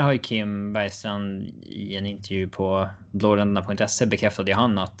 Men där har ju Kim Bergstrand i en intervju på blåränderna.se bekräftade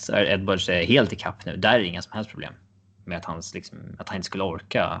han att Edwards är helt i kapp nu. Där är det inga som helst problem med att han inte skulle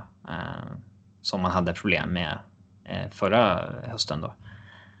orka som man hade problem med förra hösten då.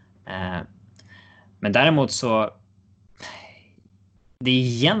 Men däremot så det är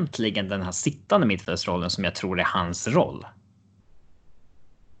egentligen den här sittande mittfältsrollen som jag tror är hans roll.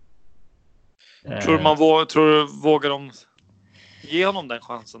 Tror du vågar de Ge honom den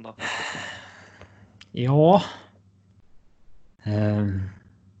chansen då. Ja.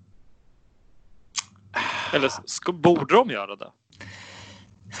 Eller borde de göra det?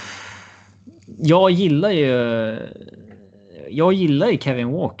 Jag gillar ju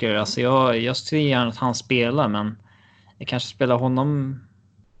Kevin Walker. Alltså jag ser gärna att han spelar, men jag kanske spelar honom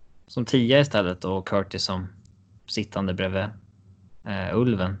som 10 istället och Curtis som sittande bredvid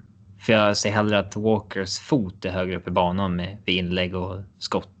Ulven. För jag ser hellre att Walkers fot är högre upp i banan med inlägg och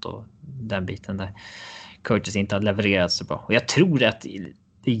skott och den biten där Curtis inte har levererat så bra. Och jag tror att det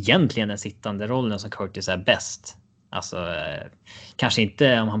är egentligen den sittande rollen som Curtis är bäst. Alltså kanske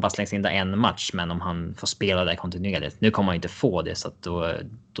inte om han bara slängs in där en match, men om han får spela där kontinuerligt. Nu kommer han inte få det, så att då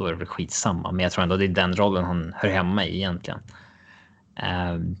är det väl skitsamma. Men jag tror ändå det är den rollen han hör hemma i egentligen.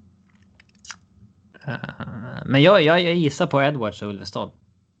 Men jag gissar på Edwards och Ulvestad.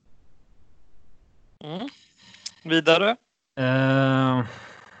 Vidare?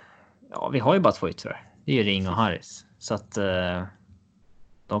 Ja, vi har ju bara 2 yttrar. Det är ju Ring och Harris. Så att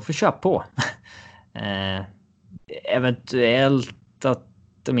de får köpa på. Eventuellt att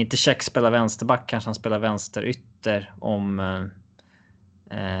de inte Check spelar vänsterback, kanske han spelar vänsterytter om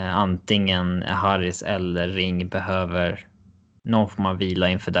antingen Harris eller Ring behöver någon form av vila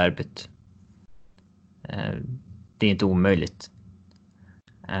inför derbyt. Det är inte omöjligt.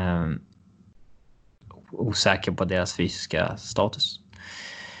 Osäker på deras fysiska status.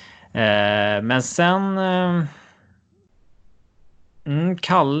 Men sen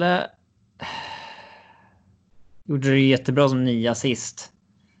Kalle gjorde det jättebra som 9 assist.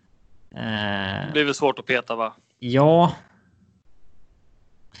 Det blir väl svårt att peta, va? Ja.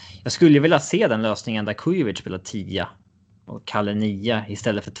 Jag skulle vilja se den lösningen där Kujovic spelar 10 och Kalle 9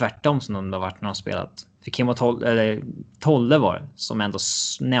 istället för tvärtom som det har varit när de spelat. För Kim och Tolle var som ändå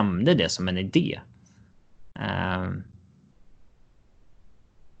nämnde det som en idé.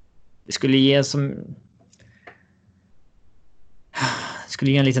 Det skulle ge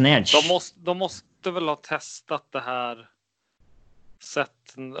en liten edge. De måste väl ha testat det här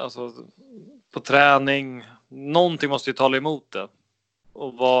alltså på träning. Någonting måste ju tala emot det.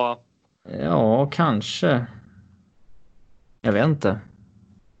 Och vad... Ja, kanske. Jag vet inte.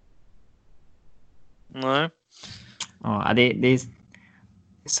 Nej. Ja, det är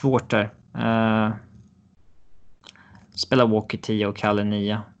svårt där. Spela Walker 10 och Kalle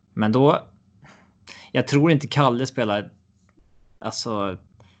 9. Men då... Jag tror inte Kalle spelar alltså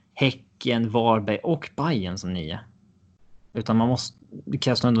Häcken, Varberg och Bayern som 9. Utan det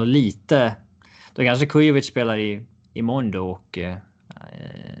krävs ändå lite... Då kanske Kujovic spelar i Mondo och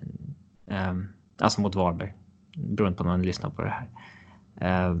alltså mot Varberg. Beroende på när man lyssnar på det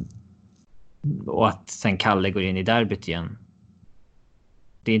här. Och att sen Kalle går in i derbyt igen.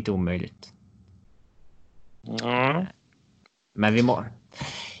 Det är inte omöjligt. Men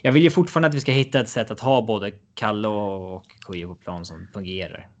jag vill ju fortfarande att vi ska hitta ett sätt att ha både Kalle och Kujo på plan som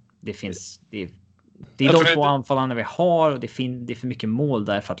fungerar. Det är de 2 anfallarna vi har och det är för mycket mål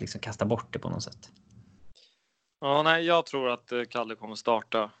där för att liksom kasta bort det på något sätt. Ja, nej, jag tror att Kalle kommer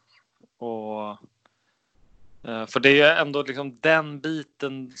starta. Och för det är ändå liksom den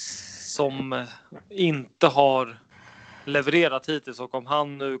biten som inte har levererat hittills, och om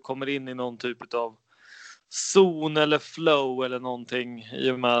han nu kommer in i någon typ av zon eller flow eller någonting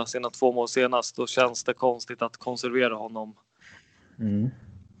i och med sina 2 mål senast, då känns det konstigt att konservera honom.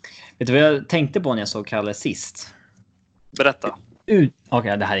 Vet du vad jag tänkte på när jag såg Kalle sist? Berätta.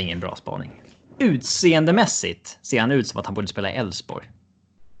 Okej, det här är ingen bra spaning. Utseendemässigt ser han ut som att han borde spela i Elfsborg.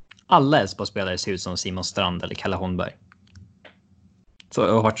 Alla Elfsborg-spelare ser ut som Simon Strand eller Kalle Holmberg. Så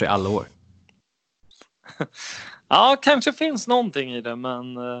jag har varit så i alla år. Ja, kanske finns någonting i det,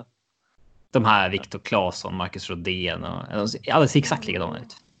 men... De här Viktor Claesson, Marcus Rodén och alla ser exakt likadana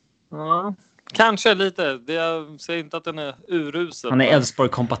ut. Ja, kanske lite. Jag säger inte att den är urusel. Han är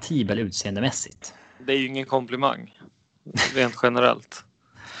Elfsborg-kompatibel utseendemässigt. Det är ju ingen komplimang. Rent generellt.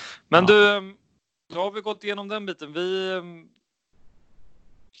 Men du, då har vi gått igenom den biten.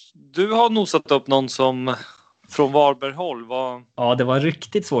 Du har nosat upp någon som från Varberg-håll. Ja, det var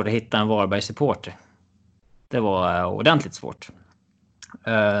riktigt svårt att hitta en Varberg-supporter. Det var ordentligt svårt.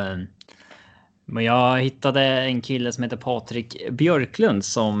 Men jag hittade en kille som heter Patrik Björklund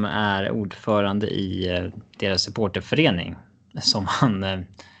som är ordförande i deras supporterförening. Som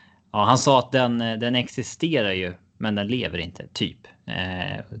han sa att den existerar ju, men den lever inte, typ.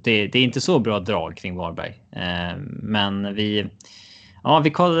 Det är inte så bra drag kring Varberg. Men vi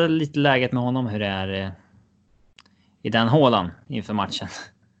kollade lite läget med honom, hur det är i den hålan inför matchen.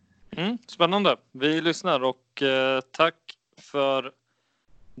 Spännande. Vi lyssnar och tack för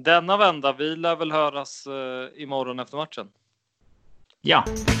denna vända. Vi lär väl höras imorgon efter matchen. Ja.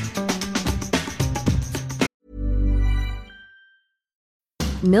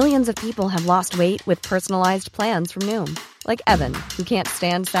 Millions of people have lost weight with personalized plans from Noom. Like Evan, who can't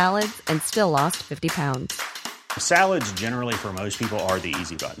stand salads and still lost 50 pounds. Salads generally for most people are the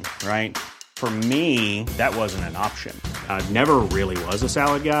easy button, right? For me, that wasn't an option. I never really was a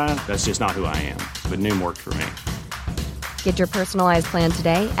salad guy. That's just not who I am. But Noom worked for me. Get your personalized plan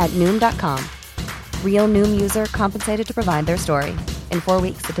today at Noom.com. Real Noom user compensated to provide their story. In 4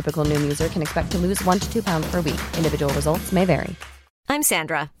 weeks, the typical Noom user can expect to lose 1 to 2 pounds per week. Individual results may vary. I'm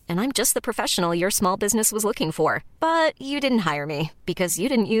Sandra, and I'm just the professional your small business was looking for. But you didn't hire me because you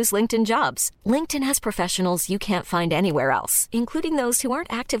didn't use LinkedIn Jobs. LinkedIn has professionals you can't find anywhere else, including those who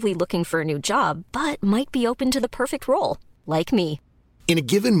aren't actively looking for a new job, but might be open to the perfect role, like me. In a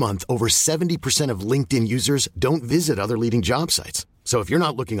given month, over 70% of LinkedIn users don't visit other leading job sites. So if you're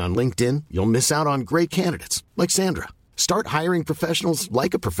not looking on LinkedIn, you'll miss out on great candidates like Sandra. Start hiring professionals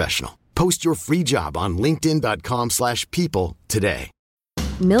like a professional. Post your free job on linkedin.com/people today.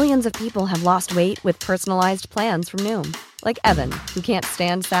 Millions of people have lost weight with personalized plans from Noom. Like Evan, who can't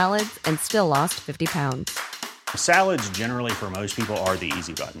stand salads and still lost 50 pounds. Salads generally for most people are the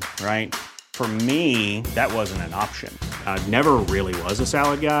easy button, right? For me, that wasn't an option. I never really was a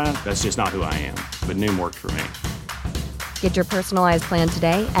salad guy. That's just not who I am. But Noom worked for me. Get your personalized plan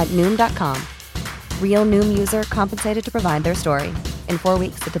today at Noom.com. Real Noom user compensated to provide their story. In 4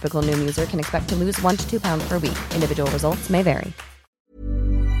 weeks, the typical Noom user can expect to lose 1 to 2 pounds per week. Individual results may vary.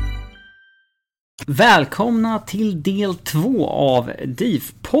 Välkomna till del 2 av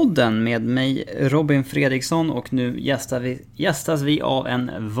DIF-podden med mig Robin Fredriksson, och nu gästas vi av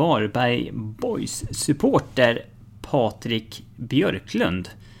en Varberg Boys-supporter, Patrik Björklund.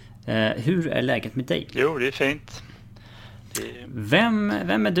 Hur är läget med dig? Jo, det är fint. Vem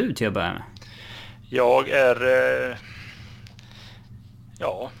är du till att börja med? Jag är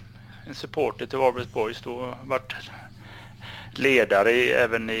en supporter till Varberg Boys. Då har varit ledare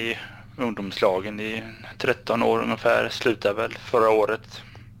även i ungdomslagen i 13 år ungefär, slutade väl förra året.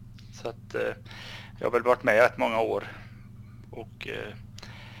 Så att jag har väl varit med rätt många år. Och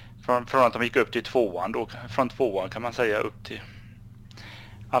från att de gick upp till tvåan då, från tvåan kan man säga upp till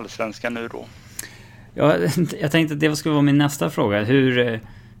allsvenskan nu då. Ja, jag tänkte att det skulle vara min nästa fråga. Hur,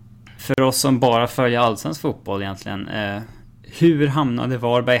 för oss som bara följer allsvensk fotboll egentligen, hur hamnade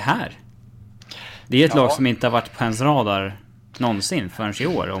Varberg här? Det är ett lag som inte har varit på ens radar någonsin förrän i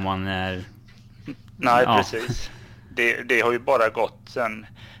år, om man är... Nej, precis. Det har ju bara gått sen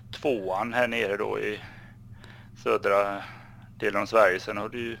tvåan här nere då i södra delen av Sverige. Sen har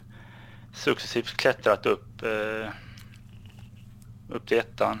det ju successivt klättrat upp till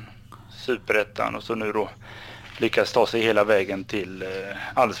ettan, superettan, och så nu då lyckas ta sig hela vägen till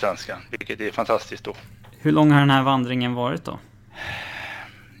allsvenskan, vilket är fantastiskt då. Hur lång har den här vandringen varit då?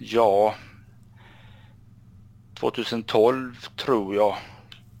 Ja, 2012 tror jag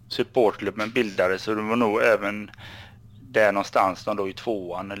supportklubben bildades, så det var nog även där någonstans de då i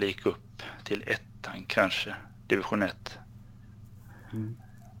tvåan eller gick upp till ettan, kanske division 1. Mm.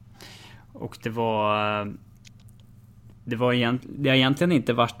 Och det har egentligen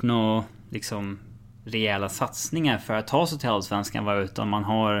inte varit några liksom rejäla satsningar för att ta sig till allsvenskan, utan man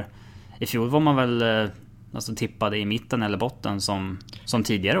har, i fjol var man väl alltså tippade i mitten eller botten som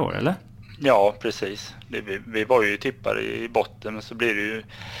tidigare år, eller? Ja, precis. Vi var ju tippade i botten, men så blir det ju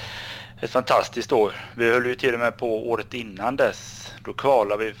ett fantastiskt år. Vi höll ju till och med på året innan dess. Då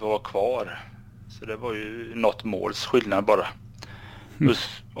kvalade vi för att vara kvar. Så det var ju något måls skillnad bara.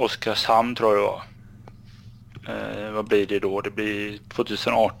 Oskarshamn tror jag var. Vad blir det då? Det blir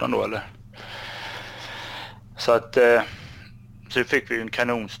 2018 då, eller? Så att så fick vi en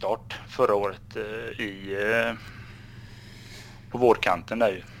kanonstart förra året på vårkanten där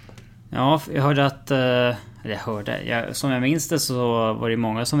ju. Ja, jag hörde att som jag minns det så var det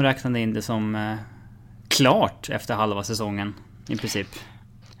många som räknade in det som klart efter halva säsongen i princip.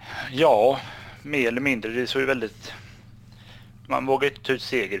 Ja, mer eller mindre. Det är så ju väldigt, man vågar inte ta ut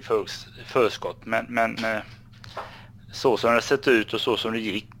seger i förskott, men så som det sett ut och så som det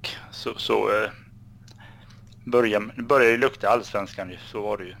gick så började det lukta allsvenskan ju, så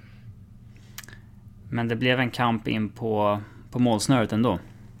var det ju. Men det blev en kamp in på målsnöret ändå.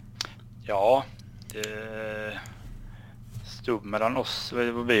 Ja, det stod mellan oss,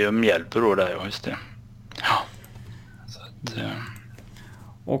 vi och Mjällby då där, just det. Ja. Så att,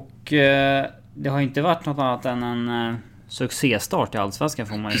 och det har inte varit något annat än en succéstart i allsvenskan,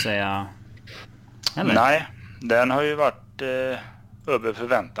 får man ju säga. Eller? Nej, den har ju varit över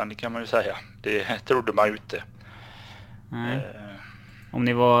förväntan, kan man ju säga. Det trodde man ju inte. Nej. Om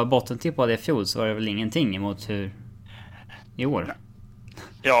ni var bottentippade i fjol så var det väl ingenting emot hur i år?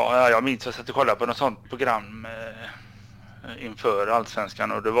 Ja, jag minns att jag satt och kollade på något sånt program inför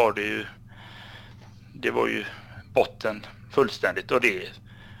Allsvenskan, och det var ju botten fullständigt, och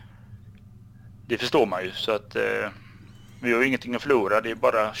det förstår man ju, så att vi har ju ingenting att förlora, det är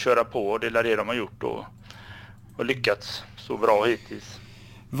bara att köra på, och det är det de har gjort och lyckats så bra hittills.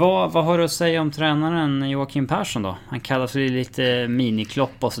 Vad har du att säga om tränaren Joakim Persson då? Han kallas ju lite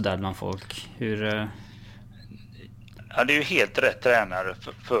miniklopp och sådär bland folk. Hur... Ja, det är ju helt rätt tränare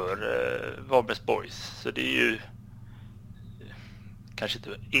för Varbergs Boys. Så det är ju kanske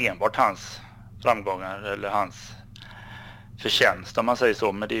inte enbart hans framgångar eller hans förtjänst om man säger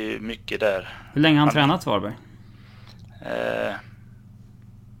så, men det är ju mycket där. Hur länge har han tränat Varberg?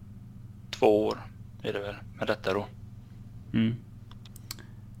 2 år är det väl med detta då. Mm.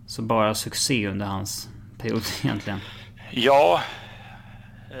 Så bara succé under hans period egentligen? Ja,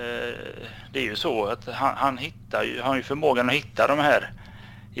 det är ju så att han har ju förmågan att hitta de här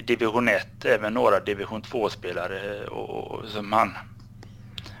i division 1, även några division 2-spelare och som han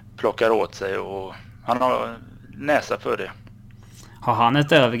plockar åt sig, och han har näsa för det. Har han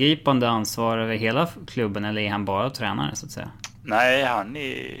ett övergripande ansvar över hela klubben, eller är han bara tränare så att säga? Nej, han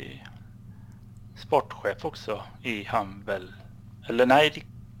är sportchef också i han väl. Eller nej,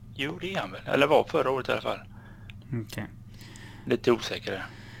 det är han väl. Eller var förra året i alla fall. Okay. Lite osäker.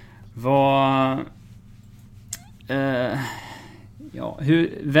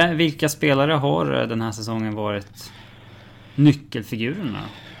 Vilka spelare har den här säsongen varit nyckelfigurerna?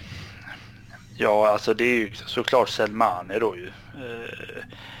 Ja, alltså det är ju såklart Selmani då ju.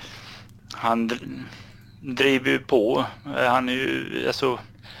 Han driver ju på. Han är ju, alltså,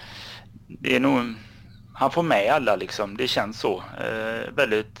 det är nog, han får med alla liksom, det känns så.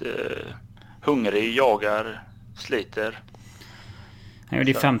 Väldigt hungrig, jagar, sliter. Han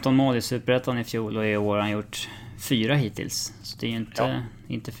gjorde 15 mål i Superettan i fjol, och i år har han gjort 4 hittills. Så det är ju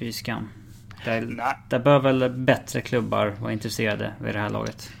inte fy skam. Där bör väl bättre klubbar vara intresserade vid det här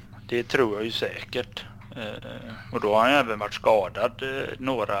laget. Det tror jag ju säkert. Och då har han även varit skadad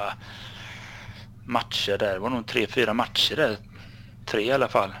några matcher där. Det var nog 3-4 matcher där. 3 i alla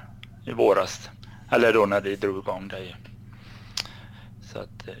fall i våras. Eller då när det drog igång det. Så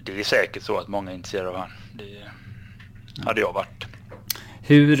att det är säkert så att många är intresserade av han. Det hade jag varit.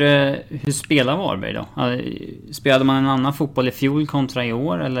 Hur spelar Varberg då? Spelade man en annan fotboll i fjol kontra i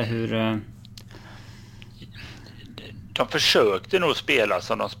år, eller hur? De försökte nog spela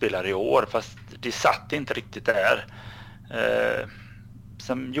som de spelar i år, fast det satt inte riktigt där.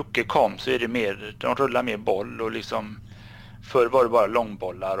 Sen Jocke kom så är det mer, de rullar mer boll, och liksom förr var det bara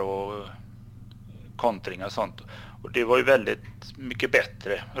långbollar och kontringar och sånt. Och det var ju väldigt mycket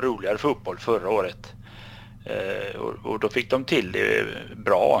bättre, roligare fotboll förra året. Och då fick de till det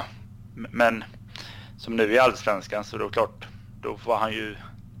bra. Men som nu i Allsvenskan, så då klart, då får han ju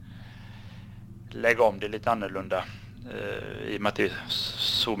lägga om det lite annorlunda. I och med att det är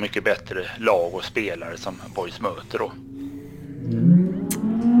så mycket bättre lag och spelare som Boys möter då.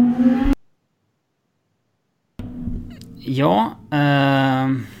 Ja,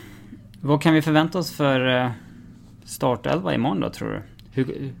 vad kan vi förvänta oss för startelva imorgon då, tror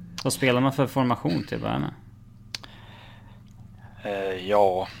du? Vad spelar man för formation till att börja med?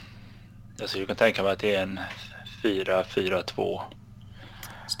 Ja, alltså jag kan tänka mig att det är en 4-4-2.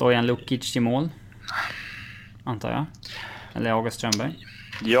 Stojan Lukic i mål, antar jag. Eller August Strömberg.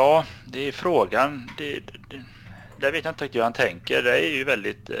 Ja, det är frågan. Där vet jag inte riktigt hur han tänker. Det är ju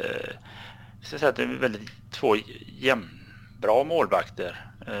väldigt, jag ska säga att det är väldigt 2 bra målvakter.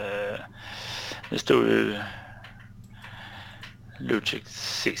 Det stod ju Lucic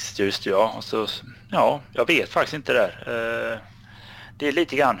sist, just ja. Och så, ja, jag vet faktiskt inte där. Det är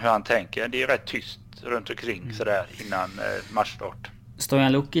lite grann hur han tänker. Det är rätt tyst runt omkring sådär innan matchstart.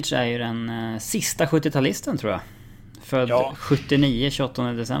 Stojan Lukic är ju den sista 70-talisten, tror jag. Född 79, 28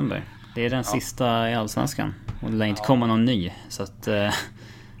 december. Det är den sista i Allsvenskan. Och det lär inte komma någon ny. Så att...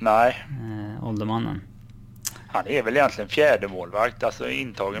 nej. Åldermannen. Han är väl egentligen fjärde målvakt. Alltså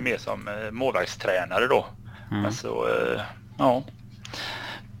intagen mer som målvaktstränare då. Alltså, ja.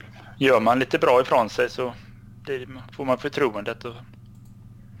 Gör man lite bra ifrån sig så får man förtroendet. Och,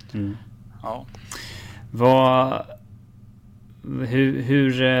 ja.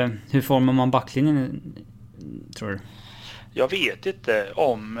 Hur formar man backlinjen, tror du? Jag vet inte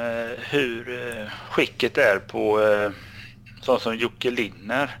om hur skicket är på sån som Jocke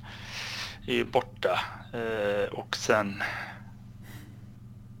Linner är ju borta. Och sen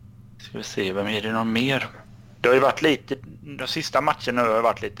ska vi se, vem är det någon mer? Det har ju varit lite, de sista matcherna har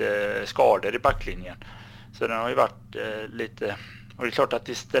varit lite skador i backlinjen. Så den har ju varit lite, och det är klart att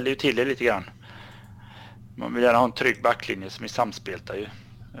det ställer ju till det lite grann. Man vill gärna ha en trygg backlinje som är samspelta ju.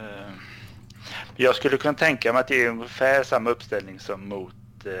 Jag skulle kunna tänka mig att det är ungefär samma uppställning som mot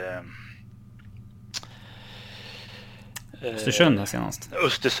Östersund här senast.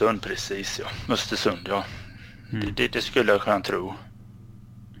 Östersund, precis, ja. Östersund, ja. Det skulle jag kunna tro.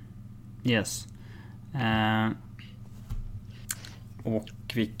 Yes. Och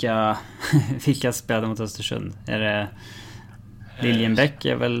vilka spelade mot Östersund? Är det Liljenbäck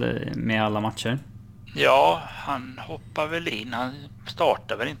är väl med alla matcher? Ja, han hoppar väl in. Han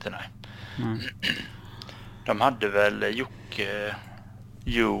startar väl inte, nej. De hade väl Jocke,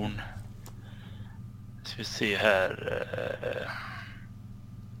 Jon. Ska vi se här.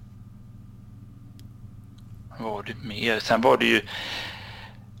 Vad var det mer? Sen var det ju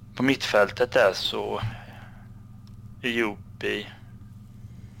på mittfältet där så Jopi.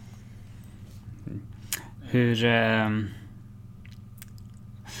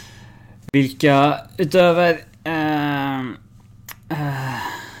 Vilka utöver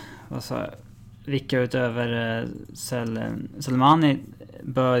vilka utöver Selmani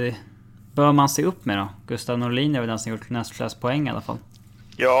bör man se upp med då? Gustav Norlin är väl den som gjort näst flest poäng i alla fall.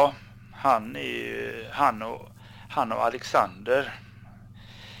 Ja, han och Alexander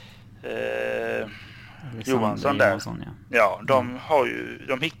Johansson där. Ja,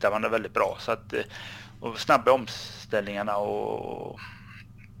 de hittar varandra väldigt bra, så att och snabba omställningarna, och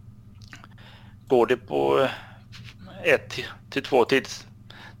går det på 1 till 2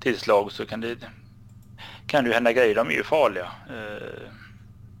 tidslag så kan det ju hända grejer. De är ju farliga.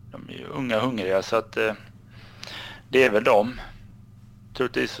 De är ju unga och hungriga, så att det är väl de.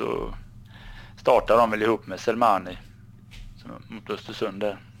 Troligtvis så startar de väl ihop med Selmani mot Östersund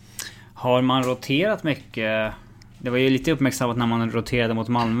där. Har man roterat mycket? Det var ju lite uppmärksammat när man roterade mot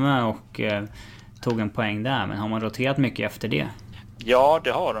Malmö och tog en poäng där, men har man roterat mycket efter det? Ja,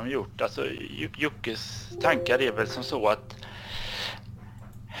 det har de gjort. Alltså, Jockes tankar är väl som så att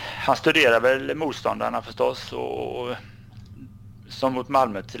han studerar väl motståndarna förstås, och som mot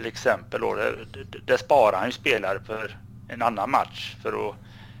Malmö till exempel, och där sparar han ju spelare för en annan match, för att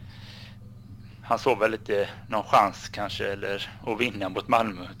han såg väl inte någon chans kanske eller att vinna mot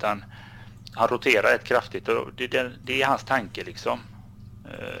Malmö, utan han roterar rätt kraftigt, och det är hans tanke liksom.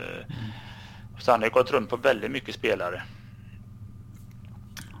 Så han har ju gått runt på väldigt mycket spelare.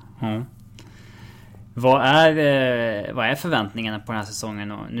 Vad är förväntningarna på den här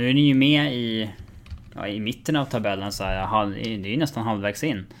säsongen? Och nu är ni ju med i mitten av tabellen, så här, det är ju nästan halvvägs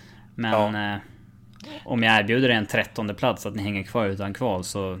in. Men om jag erbjuder en 13:e plats, att ni hänger kvar utan kval,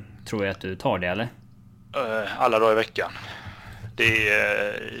 så tror jag att du tar det, eller? Alla dagar i veckan. Det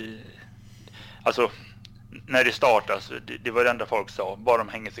är alltså när det startas, det var det enda folk sa, bara de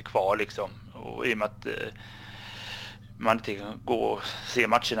hänger sig kvar liksom. Och i och med att man inte kan gå och se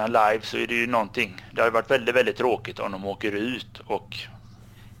matcherna live, så är det ju någonting. Det har ju varit väldigt, väldigt tråkigt om de åker ut och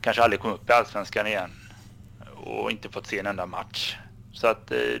kanske aldrig kommer upp i Allsvenskan igen och inte fått se en enda match. Så att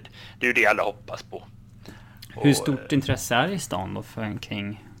det är ju det alla hoppas på. Hur stort intresse är det i stan då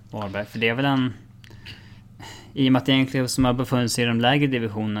kring Varberg? För det är väl i och med att det egentligen som har befunnit sig i de lägre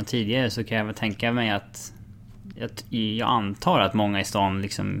divisionerna tidigare, så kan jag väl tänka mig att jag antar att många i stan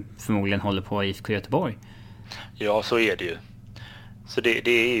liksom förmodligen håller på IFK Göteborg. Ja, så är det ju. Så det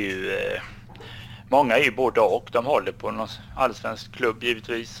är ju många är ju både och. De håller på någon allsvensk klubb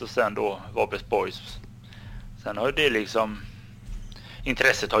givetvis, och sen då Varbergs Boys. Sen har det liksom,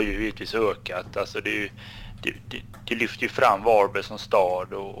 intresset har ju givetvis ökat. Alltså det lyfter ju fram Varberg som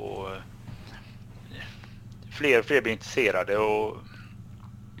stad, och fler och fler blir intresserade, och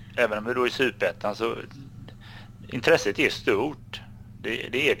även om vi då är Superettan, så intresset är stort. Det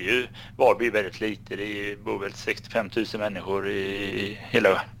är det ju. Varberg är väldigt lite. Det bor väl 65 000 människor i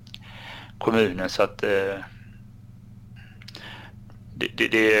hela kommunen, så att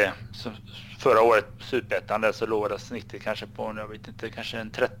det förra året Superettan där så låg snittet kanske på, jag vet inte, kanske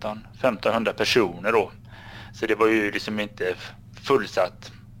en 1300-1500 personer då. Så det var ju liksom inte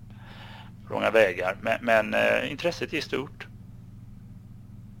fullsatt på långa vägar, men intresset är stort.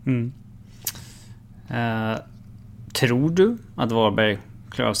 Tror du att Varberg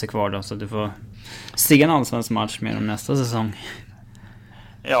klarar sig kvar då, så att du får se en allsvensk match med dem nästa säsong?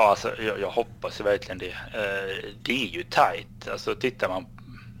 Ja, alltså jag hoppas verkligen det. Det är ju tajt. Alltså tittar man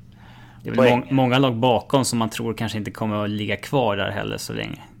det är väl många lag bakom som man tror kanske inte kommer att ligga kvar där heller så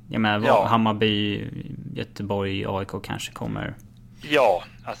länge. Jag menar, Hammarby, Göteborg, AIK kanske kommer. Ja,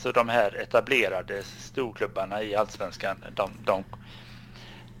 alltså de här etablerade storklubbarna i Allsvenskan,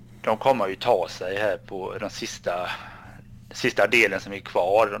 de kommer ju ta sig här på den sista delen som är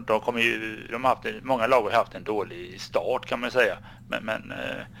kvar. Många lag har haft en dålig start kan man säga, men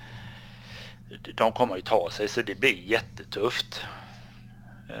de kommer ju ta sig, så det blir jättetufft.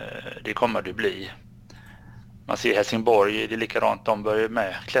 Det kommer det bli. Man ser Helsingborg, det är likadant. De börjar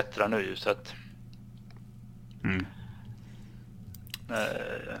med klättra nu så att...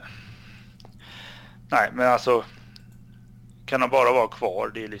 nej, men alltså kan de bara vara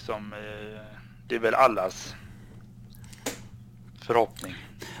kvar? Det är liksom det är väl allas förhoppning.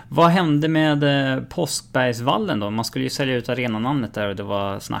 Vad hände med Påskbergsvallen då? Man skulle ju sälja ut arenanamnet där och det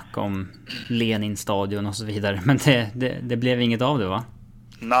var snack om Leninstadion och så vidare. Men det blev inget av det, va?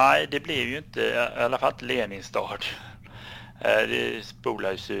 Nej, det blev ju inte, i alla fall inte Leninstad. Det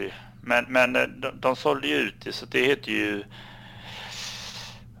spolades ju. Men de sålde ju ut det, så det heter ju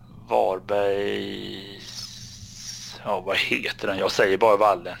Varbergs... Ja, vad heter den? Jag säger bara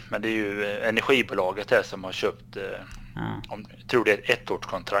Vallen. Men det är ju energibolaget här som har köpt... jag tror det är ett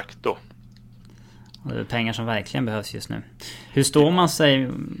ettårskontrakt då. Och det är pengar som verkligen behövs just nu. Hur står man sig?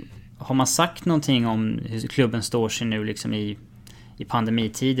 Har man sagt någonting om hur klubben står sig nu liksom i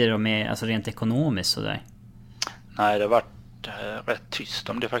pandemitider och med, alltså rent ekonomiskt så där? Nej, det har varit rätt tyst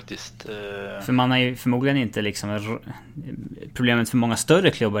om det faktiskt. För man har ju förmodligen inte liksom... Problemet för många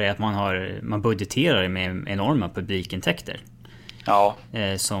större klubbar är att man budgeterar med enorma publikintäkter. Ja.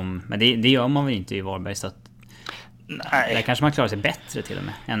 Men det gör man väl inte i Varberg, så att... Nej. Där kanske man klarar sig bättre till och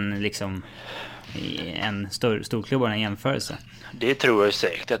med än liksom en storklubbarna i jämförelse. Det tror jag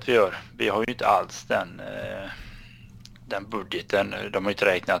säkert att vi gör. Vi har ju inte alls den budgeten. De har ju inte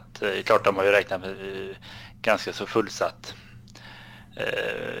räknat, klart de har ju räknat ganska så fullsatt.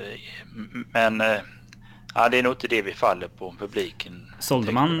 Men ja, det är nog inte det vi faller på publiken.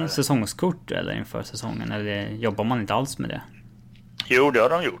 Sålde man säsongskort eller inför säsongen, eller jobbar man inte alls med det? Jo, det har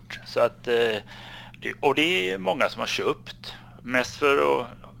de gjort. Så att, och det är många som har köpt. Mest för att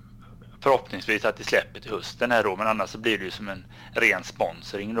förhoppningsvis att det släpper till hösten här då. Men annars så blir det ju som en ren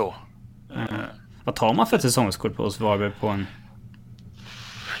sponsring då. Vad tar man för ett säsongskort på oss Varberg på en?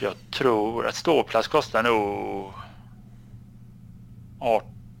 Jag tror att ståplats kostar nog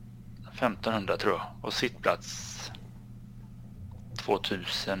 1500 tror jag. Och sittplats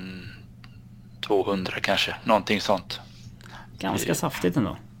 2200 kanske. Någonting sånt. Ganska saftigt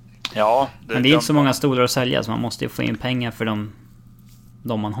ändå. Ja. Men det är inte så många stolar att sälja, så man måste ju få in pengar för de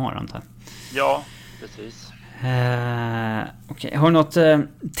man har, antar jag. Ja, precis. Okej. Har du något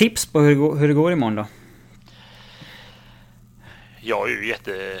tips på hur det går imorgon då? Jag är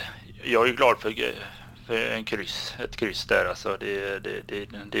ju glad för ett kryss där. Alltså det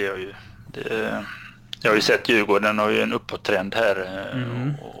är ju... Jag har ju sett Djurgården har ju en uppåttrend här.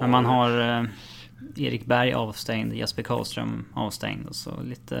 Men man har Erik Berg avstängd, Jesper Karlström avstängd och så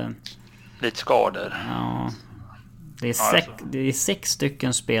lite skador. Ja. Det är 6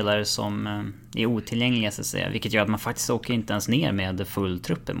 stycken spelare som är otillgängliga, så att säga, vilket gör att man faktiskt åker inte ens ner med full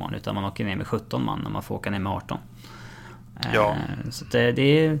trupp imorgon, utan man åker ner med 17 man när man får åka ner med 18. Ja. Så det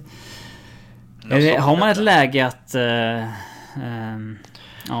är har man ett läge att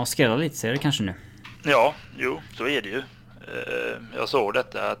skrälla lite, så är det kanske nu. Ja, jo, så är det ju. Jag såg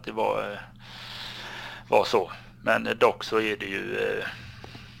detta att det var så. Men dock så är det ju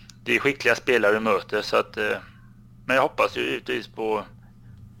det är skickliga spelare vi möter, så att men jag hoppas ju givetvis på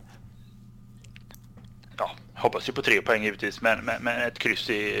hoppas ju på 3 poäng givetvis, men ett kryss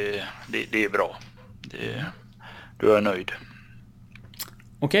det är bra. Du är nöjd.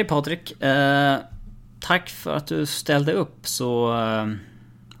 Okej, Patrik, tack för att du ställde upp, så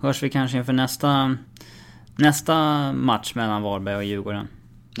hörs vi kanske inför nästa match mellan Varberg och Djurgården.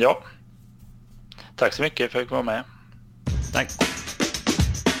 Ja. Tack så mycket för att jag fick vara med. Tack.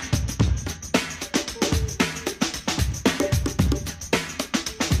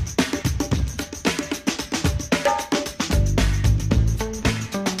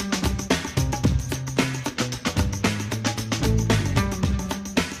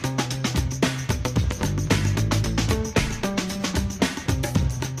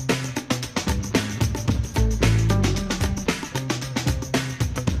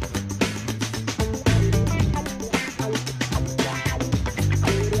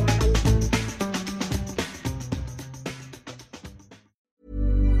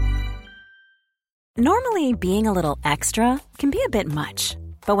 Normally, being a little extra can be a bit much,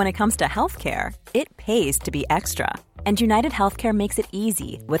 but when it comes to healthcare, it pays to be extra. And United Healthcare makes it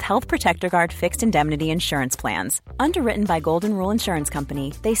easy with Health Protector Guard fixed indemnity insurance plans. Underwritten by Golden Rule Insurance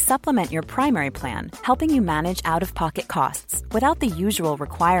Company, they supplement your primary plan, helping you manage out-of-pocket costs without the usual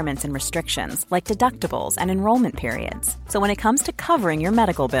requirements and restrictions like deductibles and enrollment periods. So when it comes to covering your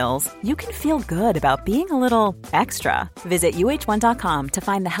medical bills, you can feel good about being a little extra. Visit UH1.com to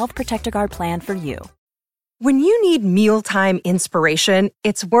find the Health Protector Guard plan for you. When you need mealtime inspiration,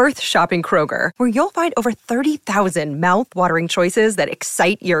 it's worth shopping Kroger, where you'll find over 30,000 mouth-watering choices that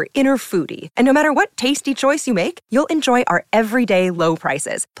excite your inner foodie. And no matter what tasty choice you make, you'll enjoy our everyday low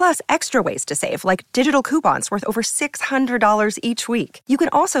prices, plus extra ways to save, like digital coupons worth over $600 each week. You can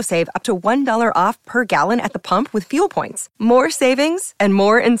also save up to $1 off per gallon at the pump with fuel points. More savings and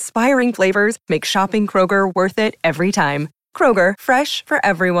more inspiring flavors make shopping Kroger worth it every time. Kroger, fresh for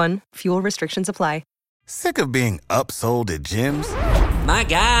everyone. Fuel restrictions apply. Sick of being upsold at gyms? My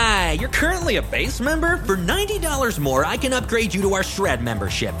guy, you're currently a base member? For $90 more, I can upgrade you to our Shred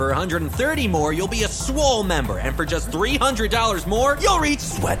membership. For $130 more, you'll be a Swole member. And for just $300 more, you'll reach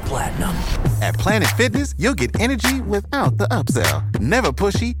Sweat Platinum. At Planet Fitness, you'll get energy without the upsell. Never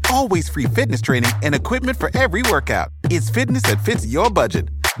pushy, always free fitness training and equipment for every workout. It's fitness that fits your budget.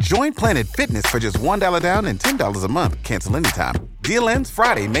 Join Planet Fitness for just $1 down and $10 a month. Cancel anytime. Deal ends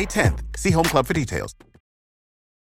Friday, May 10th. See Home Club for details.